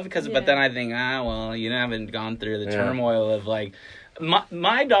that love but then I think, well, you haven't gone through the turmoil of like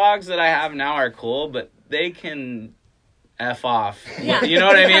my dogs that I have now are cool, but they can F off. Yeah. You know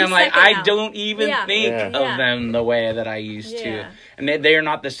what I mean? I'm like, I out. don't even think of them the way that I used to, and they're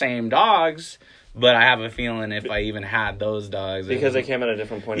not the same dogs. But I have a feeling if I even had those dogs, because they came at a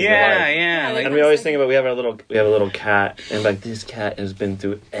different point in their life. Yeah. And we always think about we have a little cat, and like this cat has been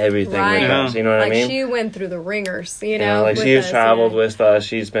through everything with us. You know what I mean? Like she went through the ringers. You know, like she's traveled with us.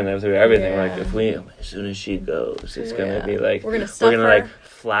 She's been through everything. Yeah. Like as soon as she goes, it's gonna be like we're gonna like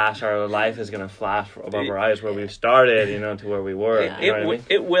flash. Our life is gonna flash above our eyes where we started. To where we were.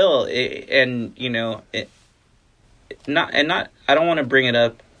 It will, and not. I don't want to bring it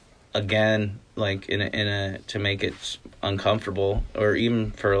up again. Like in a to make it uncomfortable or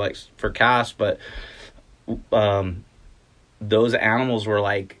even for Cass, but those animals were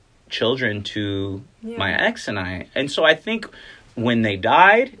like children to my ex and I, and so I think when they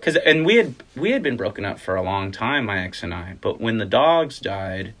died, and we had been broken up for a long time, my ex and I, but when the dogs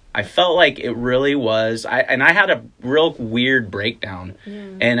died, I felt like it really was. I had a real weird breakdown,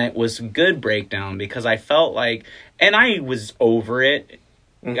 and it was a good breakdown because I felt like, and I was over it.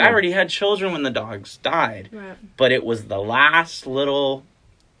 I already had children when the dogs died, but it was the last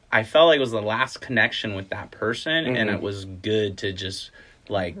I felt like it was the last connection with that person, and it was good to just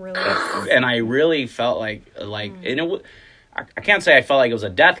like, and I really felt like, and it I can't say I felt like it was a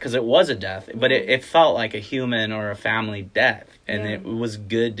death because it was a death, but it felt like a human or a family death, and it was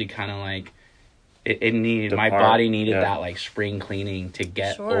good to kind of like, it needed, my body needed that like spring cleaning to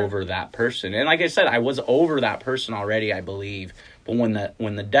get over that person, and like I said, I was over that person already, I believe. But when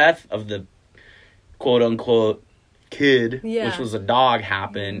the death of the quote unquote kid, which was a dog,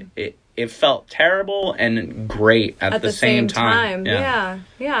 happened, it felt terrible and great at the same time.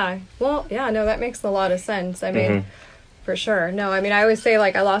 Yeah. Well, no, that makes a lot of sense. I mean, for sure. No, I mean, I always say,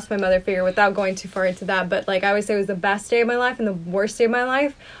 like, I lost my mother figure without going too far into that, but, like, I always say it was the best day of my life and the worst day of my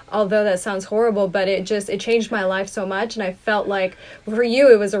life, although that sounds horrible, but it changed my life so much, and I felt like, for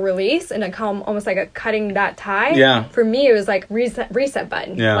you, it was a release, and almost like a cutting that tie. Yeah. For me, it was like reset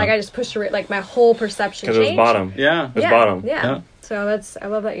button. Yeah. Like, I just pushed it, like, my whole perception changed. Because it was bottom. Yeah. It was bottom. Yeah. So I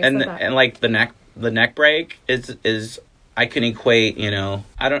love that you said that. And, like, the neck break is I can equate,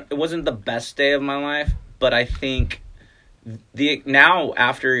 it wasn't the best day of my life, but I think now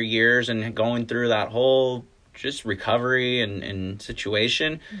after years and going through that whole just recovery and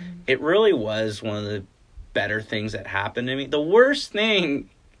situation, it really was one of the better things that happened to me. The worst thing,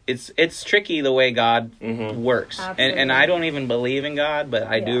 it's tricky the way God works, and I don't even believe in God, but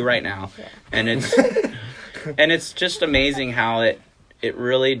I do right now, and it's and it's just amazing how it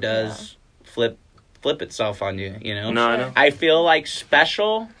really does flip itself on you. No, I know. I feel like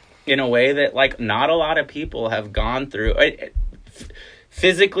special in a way that, like, not a lot of people have gone through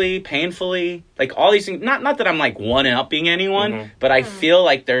physically, painfully, like all these things. Not that I'm like one-upping anyone, but I feel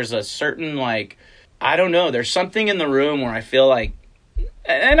like there's a certain, like, I don't know, there's something in the room where I feel like,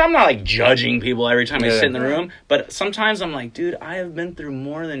 and I'm not like judging people every time I sit in the room, but sometimes I'm like, dude, I have been through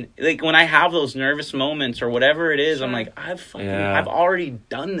more than, like, when I have those nervous moments or whatever it is, I'm like, I've already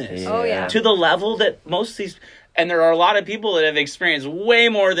done this. To the level that most of these. And there are a lot of people that have experienced way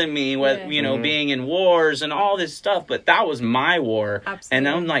more than me, with being in wars and all this stuff. But that was my war. Absolutely. And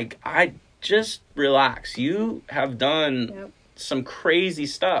I'm like, I just relax. You have done some crazy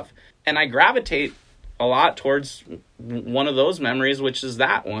stuff. And I gravitate a lot towards one of those memories, which is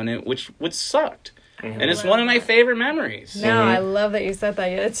that one, which sucked. And it's one of my favorite memories. No, I love that you said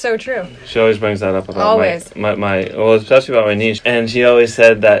that. It's so true. She always brings that up about well, especially about my niece. And she always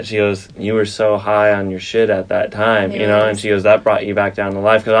said that, she goes, you were so high on your shit at that time, and she goes, that brought you back down to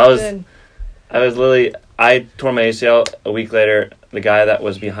life. Because I tore my ACL a week later. The guy that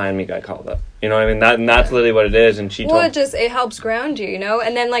was behind me got called up. You know what I mean? That's literally what it is. And it helps ground you,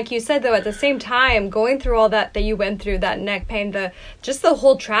 And then, like you said, though, at the same time, going through all that you went through, that neck pain, the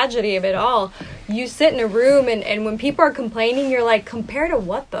whole tragedy of it all, you sit in a room and when people are complaining, you're like, compared to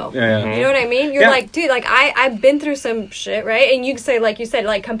what, though? Yeah. You know what I mean? You're like, dude, like, I've been through some shit, right? And you say, like you said,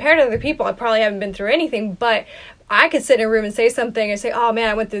 like, compared to other people, I probably haven't been through anything, but I could sit in a room and say something and say, oh man,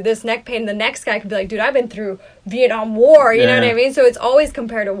 I went through this neck pain. The next guy could be like, dude, I've been through Vietnam War. You know what I mean? So it's always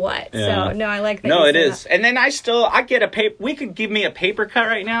compared to what. Yeah. So no, I like that. No, it is. That. And then I get a paper. We could give me a paper cut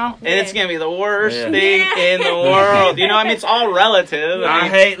right now, and it's gonna be the worst thing in the world. You know, I mean, it's all relative. I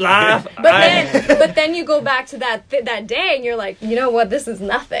hate life. But then you go back to that day, and you're like, you know what? This is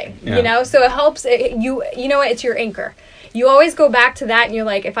nothing. Yeah. You know, so it helps. You know what? It's your anchor. You always go back to that, and you're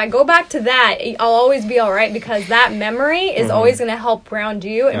like, if I go back to that, I'll always be all right, because that memory is always going to help ground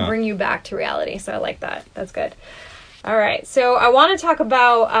you and bring you back to reality. So I like that. That's good. All right. So I want to talk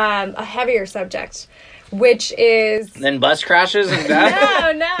about a heavier subject, which is... Then bus crashes and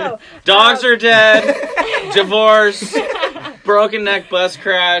death? No. Dogs are dead. Divorce. Broken neck bus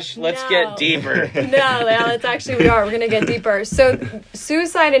crash. Let's get deeper. No, it's actually, we are. We're going to get deeper. So,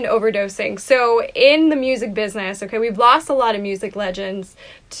 suicide and overdosing. So, in the music business, okay, we've lost a lot of music legends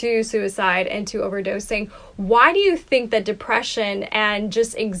to suicide and to overdosing. Why do you think that depression and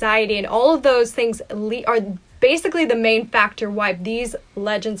just anxiety and all of those things are basically the main factor why these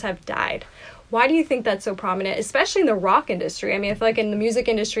legends have died? Why do you think that's so prominent, especially in the rock industry? I mean, I feel like in the music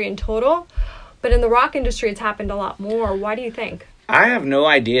industry in total... But in the rock industry, it's happened a lot more. Why do you think? I have no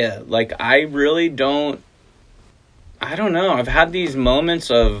idea. Like, I really don't... I don't know. I've had these moments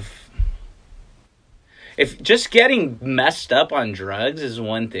of... If just getting messed up on drugs is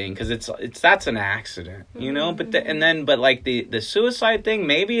one thing, because that's an accident, you know? But like the suicide thing,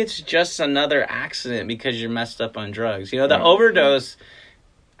 maybe it's just another accident because you're messed up on drugs. You know, the overdose...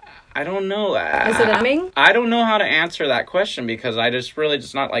 I don't know. Is it numbing? I don't know how to answer that question, because I just really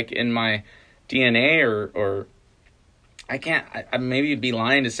just not like in my DNA or I can't. I maybe be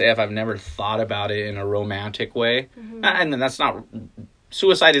lying to say if I've never thought about it in a romantic way. And that's not.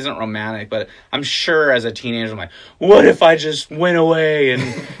 Suicide isn't romantic, but I'm sure as a teenager I'm like, what if I just went away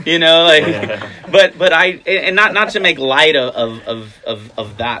and you know like. But I and not to make light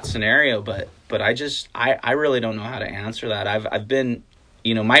of that scenario, but I really don't know how to answer that. I've been,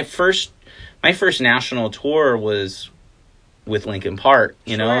 you know, my first national tour was with Linkin Park,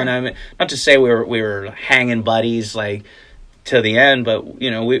 you know, and I mean, not to say we were hanging buddies like to the end, but you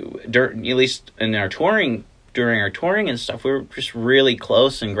know, at least in our touring, during our touring and stuff, we were just really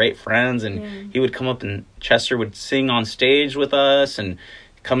close and great friends. And he would come up and Chester would sing on stage with us and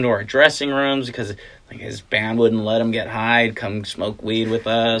come to our dressing rooms because like his band wouldn't let him get high. He'd come smoke weed with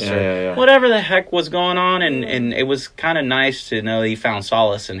us or whatever the heck was going on. And it was kind of nice to know he found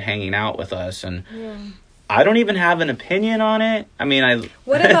solace in hanging out with us. And I don't even have an opinion on it. I mean,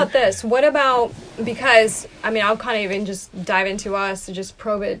 What about this? What about, because, I mean, I'll kind of even just dive into us and just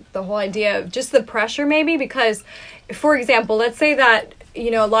probe it, the whole idea of just the pressure maybe, because, for example, let's say that,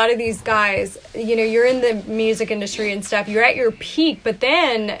 you know, a lot of these guys, you know, you're in the music industry and stuff, you're at your peak, but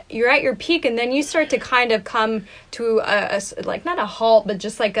then you're at your peak and then you start to kind of come to a like, not a halt, but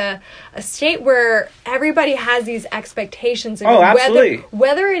just like a state where everybody has these expectations. Oh, absolutely.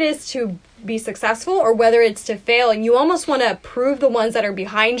 Whether it is to be successful or whether it's to fail, and you almost want to prove the ones that are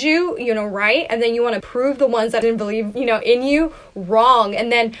behind you, you know, right, and then you want to prove the ones that didn't believe, you know, in you wrong.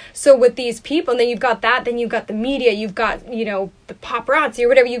 And then so with these people, and then you've got that, then you've got the media, you've got, you know, the paparazzi or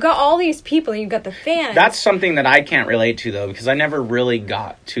whatever, you've got all these people and you've got the fans. That's something that I can't relate to though, because I never really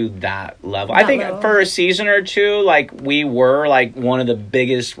got to that level. I think for a season or two, like we were like one of the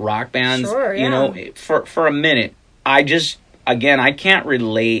biggest rock bands, you know, for a minute. I can't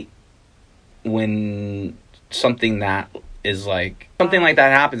relate when something that is like something like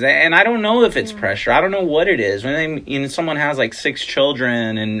that happens, and I don't know if it's pressure. I don't know what it is. When someone has like 6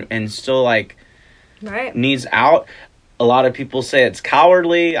 children and still like needs out. A lot of people say it's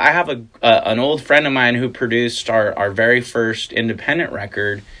cowardly. I have an old friend of mine who produced our very first independent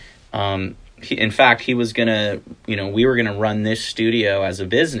record. In fact, he was gonna, you know, we were gonna run this studio as a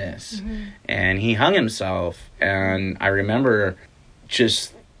business, and he hung himself. And I remember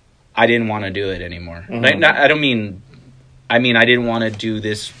I didn't want to do it anymore. I mean, I didn't want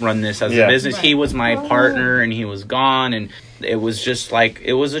to run this as a business. He was my partner, and he was gone, and it was just like,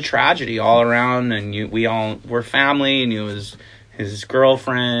 it was a tragedy all around, and we all were family, and it was his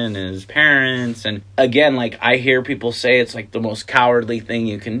girlfriend, and his parents, and again, like, I hear people say it's like the most cowardly thing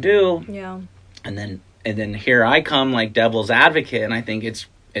you can do. Yeah. And then here I come like devil's advocate, and I think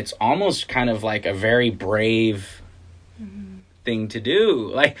it's almost kind of like a very brave thing to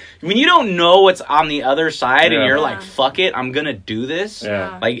do. Like, when you don't know what's on the other side and you're like, fuck it, I'm gonna do this.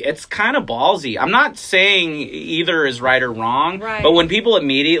 Like, it's kind of ballsy. I'm not saying either is right or wrong, but when people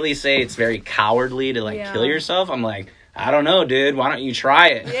immediately say it's very cowardly to like kill yourself, I'm like, I don't know, dude, why don't you try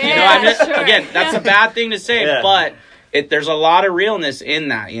it? You know, again, that's a bad thing to say, but there's a lot of realness in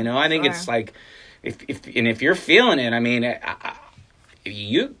that, you know. I think it's like, if you're feeling it, I mean,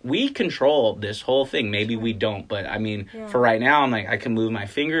 we control this whole thing. Maybe we don't, but I mean, for right now, I'm like, I can move my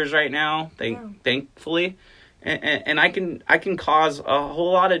fingers right now. Thankfully. And I can cause a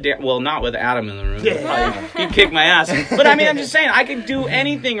whole lot of well, not with Adam in the room. He'd kick my ass. But I mean, I'm just saying, I can do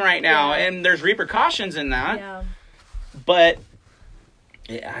anything right now, and there's repercussions in that. Yeah. But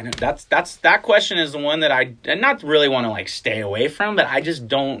that question is the one that I not really want to like stay away from, but I just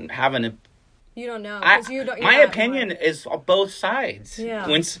don't have an. You don't know. My opinion is both sides. Yeah.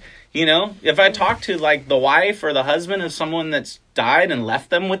 Once if I talk to like the wife or the husband of someone that's died and left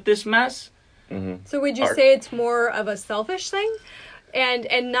them with this mess. Mm-hmm. So would you say it's more of a selfish thing?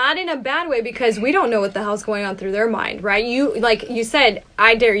 And not in a bad way, because we don't know what the hell's going on through their mind, right? You, like you said,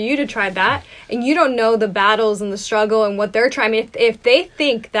 I dare you to try that, and you don't know the battles and the struggle and what they're trying. I mean, if they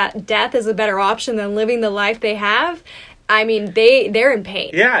think that death is a better option than living the life they have, I mean, they're in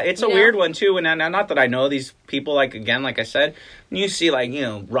pain. Yeah, it's a weird one too. And not that I know these people, like I said, you see like,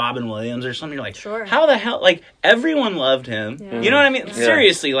 Robin Williams or something, you're like, sure. How the hell, like, everyone loved him. Yeah. You know what I mean? Yeah.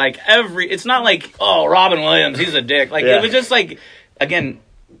 Seriously, like it's not like, oh, Robin Williams, he's a dick. Like, it was just like, again,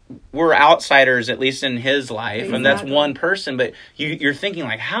 we're outsiders, at least in his life. Exactly. And that's one person, but you're thinking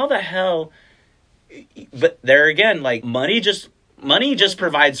like, how the hell, but there again, like money just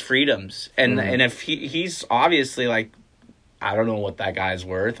provides freedoms. And, and if he's obviously like, I don't know what that guy's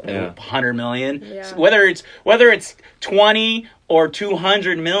worth. $100 million. Yeah. Whether it's 20 or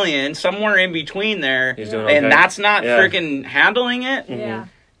 200 million, somewhere in between there, and that's not freaking handling it. Yeah.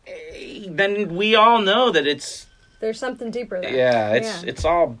 Then we all know that there's something deeper there. Yeah, it's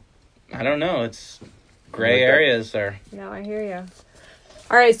all, I don't know. It's gray areas there. No, I hear you.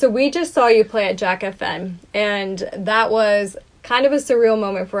 All right, so we just saw you play at Jack FM, and that was kind of a surreal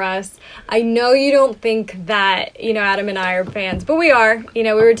moment for us. I know you don't think that, Adam and I are fans, but we are. We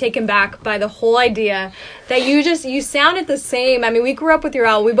were taken back by the whole idea that you sounded the same. I mean, we grew up with your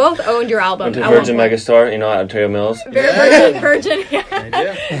album. We both owned your album. Went to Virgin Megastore, at Ontario Mills. Virgin,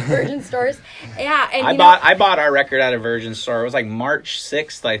 yeah. Virgin stores. Yeah. And I bought our record at a Virgin store. It was like March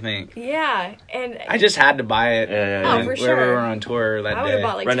 6th, I think. Yeah. And I just had to buy it. Oh, for sure. We were on tour that day.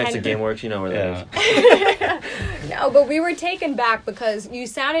 Bought like right 10 next to GameWorks, where that is. No, but we were taken back because you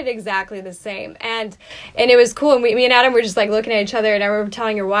sounded exactly the same. And it was cool. And me and Adam were just like looking at each other, and I remember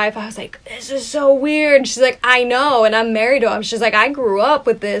telling your wife, I was like, this is so weird. She's like, I know, and I'm married to him. She's like, I grew up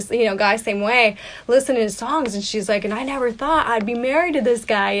with this, guy same way, listening to his songs. And she's like, and I never thought I'd be married to this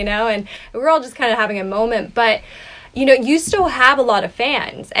guy, and we're all just kind of having a moment. But you still have a lot of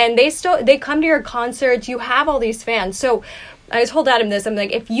fans, and they come to your concerts. You have all these fans. So I told Adam this. I'm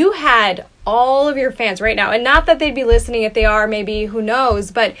like, if you had all of your fans right now, and not that they'd be listening, if they are, maybe, who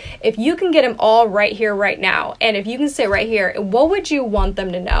knows, but if you can get them all right here, right now, and if you can sit right here, what would you want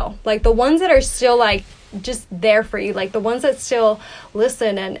them to know? Like the ones that are still like just there for you, like the ones that still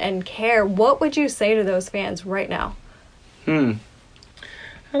listen and care, what would you say to those fans right now? I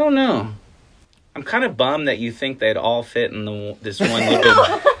don't know. I'm kind of bummed that you think they'd all fit in this one little...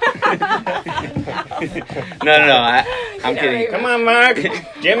 No. I'm kidding. Come on, Mark.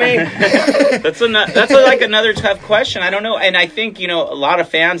 Jimmy. That's like another tough question. I don't know. And I think, a lot of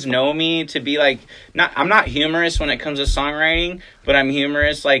fans know me to be like, I'm not humorous when it comes to songwriting, but I'm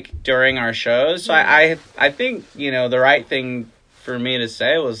humorous like during our shows. So I think, the right thing for me to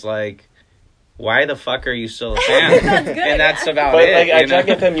say was like, why the fuck are you still a fan? That's good. And that's about it. But like at Jack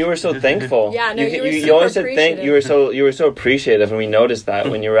FM, you were so thankful. Yeah, no, you always said you were so appreciative, and we noticed that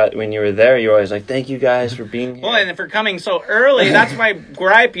when you were there. You were always like, thank you guys for being here. Well, and for coming so early, that's my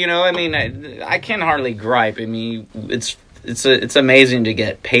gripe. I mean, I can hardly gripe. I mean, it's amazing to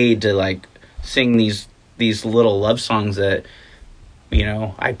get paid to like sing these little love songs that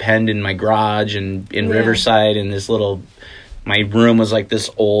I penned in my garage and in Riverside, and my room was like this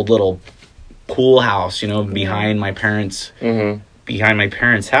old little pool house, behind my parents'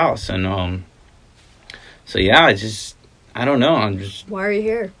 house, and so yeah, I don't know. I'm just. Why are you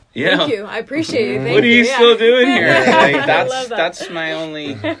here? Yeah. Thank you. I appreciate you. What are you still doing here? Like, that's my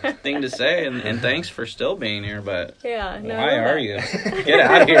only thing to say, and thanks for still being here. But why are you? Get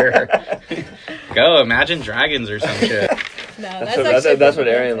out of here. Go Imagine Dragons or some shit. No, that's what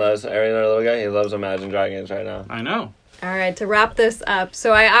Arian loves. Arian, our little guy, he loves Imagine Dragons right now. I know. All right, to wrap this up,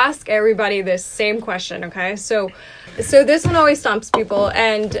 so I ask everybody this same question, okay? So this one always stumps people,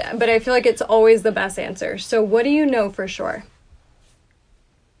 but I feel like it's always the best answer. So what do you know for sure?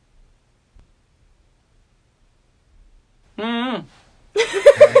 I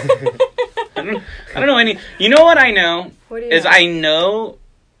don't know any. You know what I know? What do you know? I know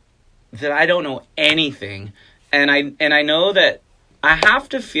that I don't know anything, and I know that I have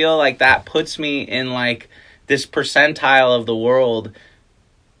to feel like that puts me in like this percentile of the world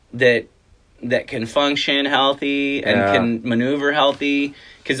that can function healthy and can maneuver healthy,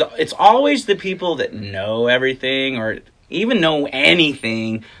 because it's always the people that know everything or even know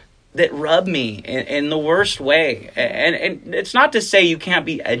anything that rub me in the worst way. And it's not to say you can't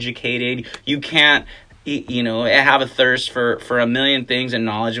be educated, you can't, you know, have a thirst for a million things and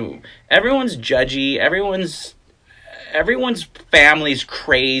knowledge. Everyone's judgy, everyone's family's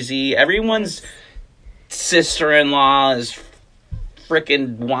crazy, everyone's sister-in-law is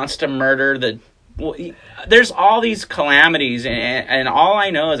freaking wants to murder there's all these calamities, and all I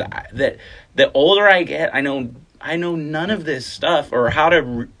know is that the older I get, I know none of this stuff or how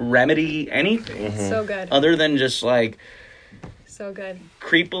to remedy anything. So good. Other than just like so good.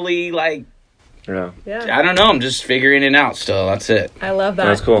 Creepily like Yeah. I don't know, I'm just figuring it out still. That's it. I love that.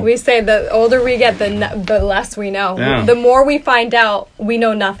 That's cool. We say the older we get, the less we know. Yeah. The more we find out, we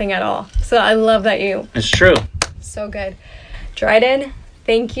know nothing at all. So I love that It's true. So good. Dryden,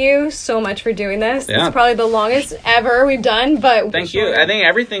 thank you so much for doing this. Yeah. It's probably the longest ever we've done, but Thank you. I think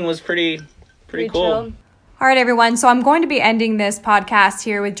everything was pretty cool. Chill. All right, everyone. So I'm going to be ending this podcast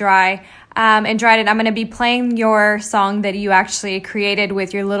here with Dry. And Dryden, I'm going to be playing your song that you actually created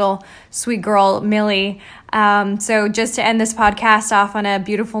with your little sweet girl, Millie. So just to end this podcast off on a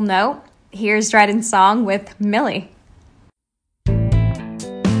beautiful note, here's Dryden's song with Millie.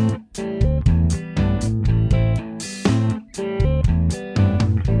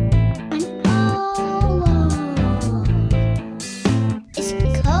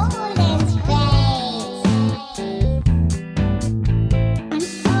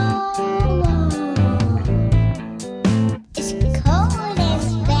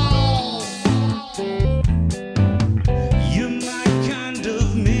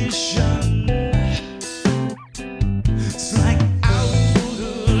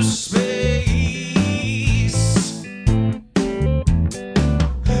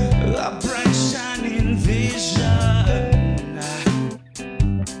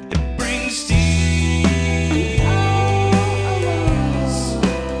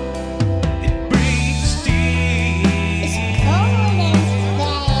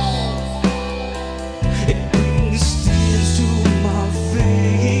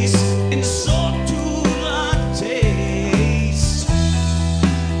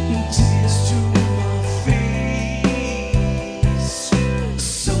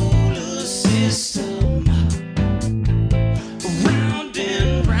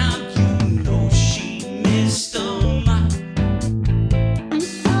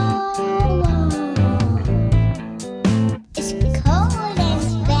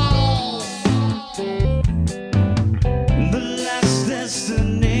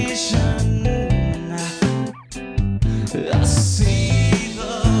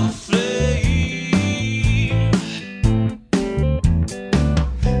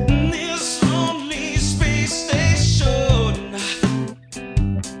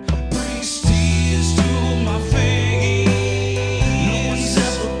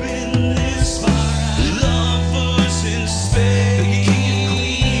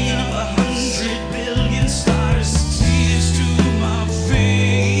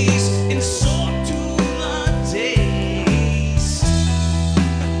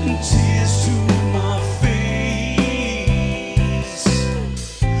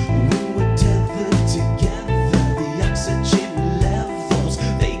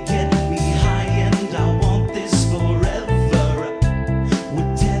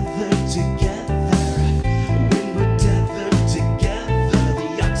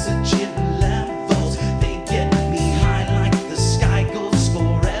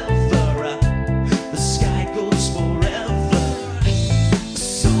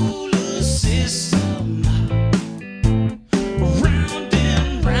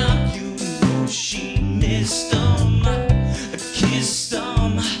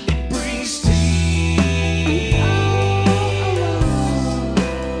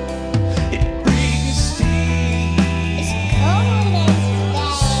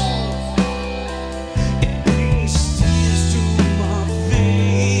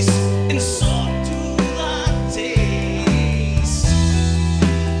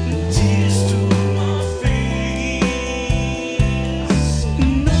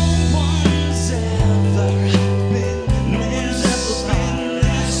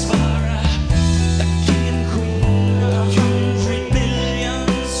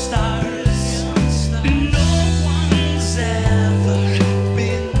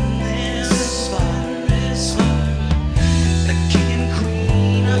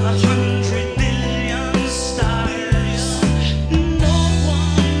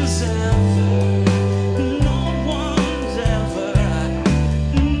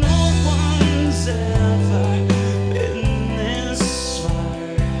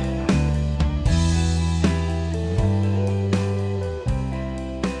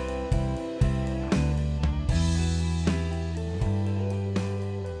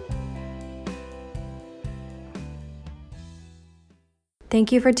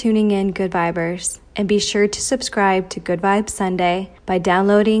 Thank you for tuning in, Good Vibers, and be sure to subscribe to Good Vibes Sunday by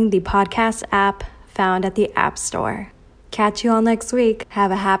downloading the podcast app found at the App Store. Catch you all next week.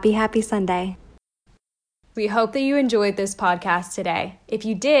 Have a happy Sunday. We hope that you enjoyed this podcast today. If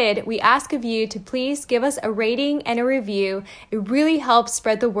you did, we ask of you to please give us a rating and a review. It really helps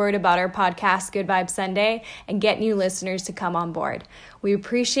spread the word about our podcast, Good Vibes Sunday, and get new listeners to come on board. We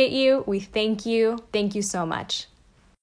appreciate you. We thank you. Thank you so much.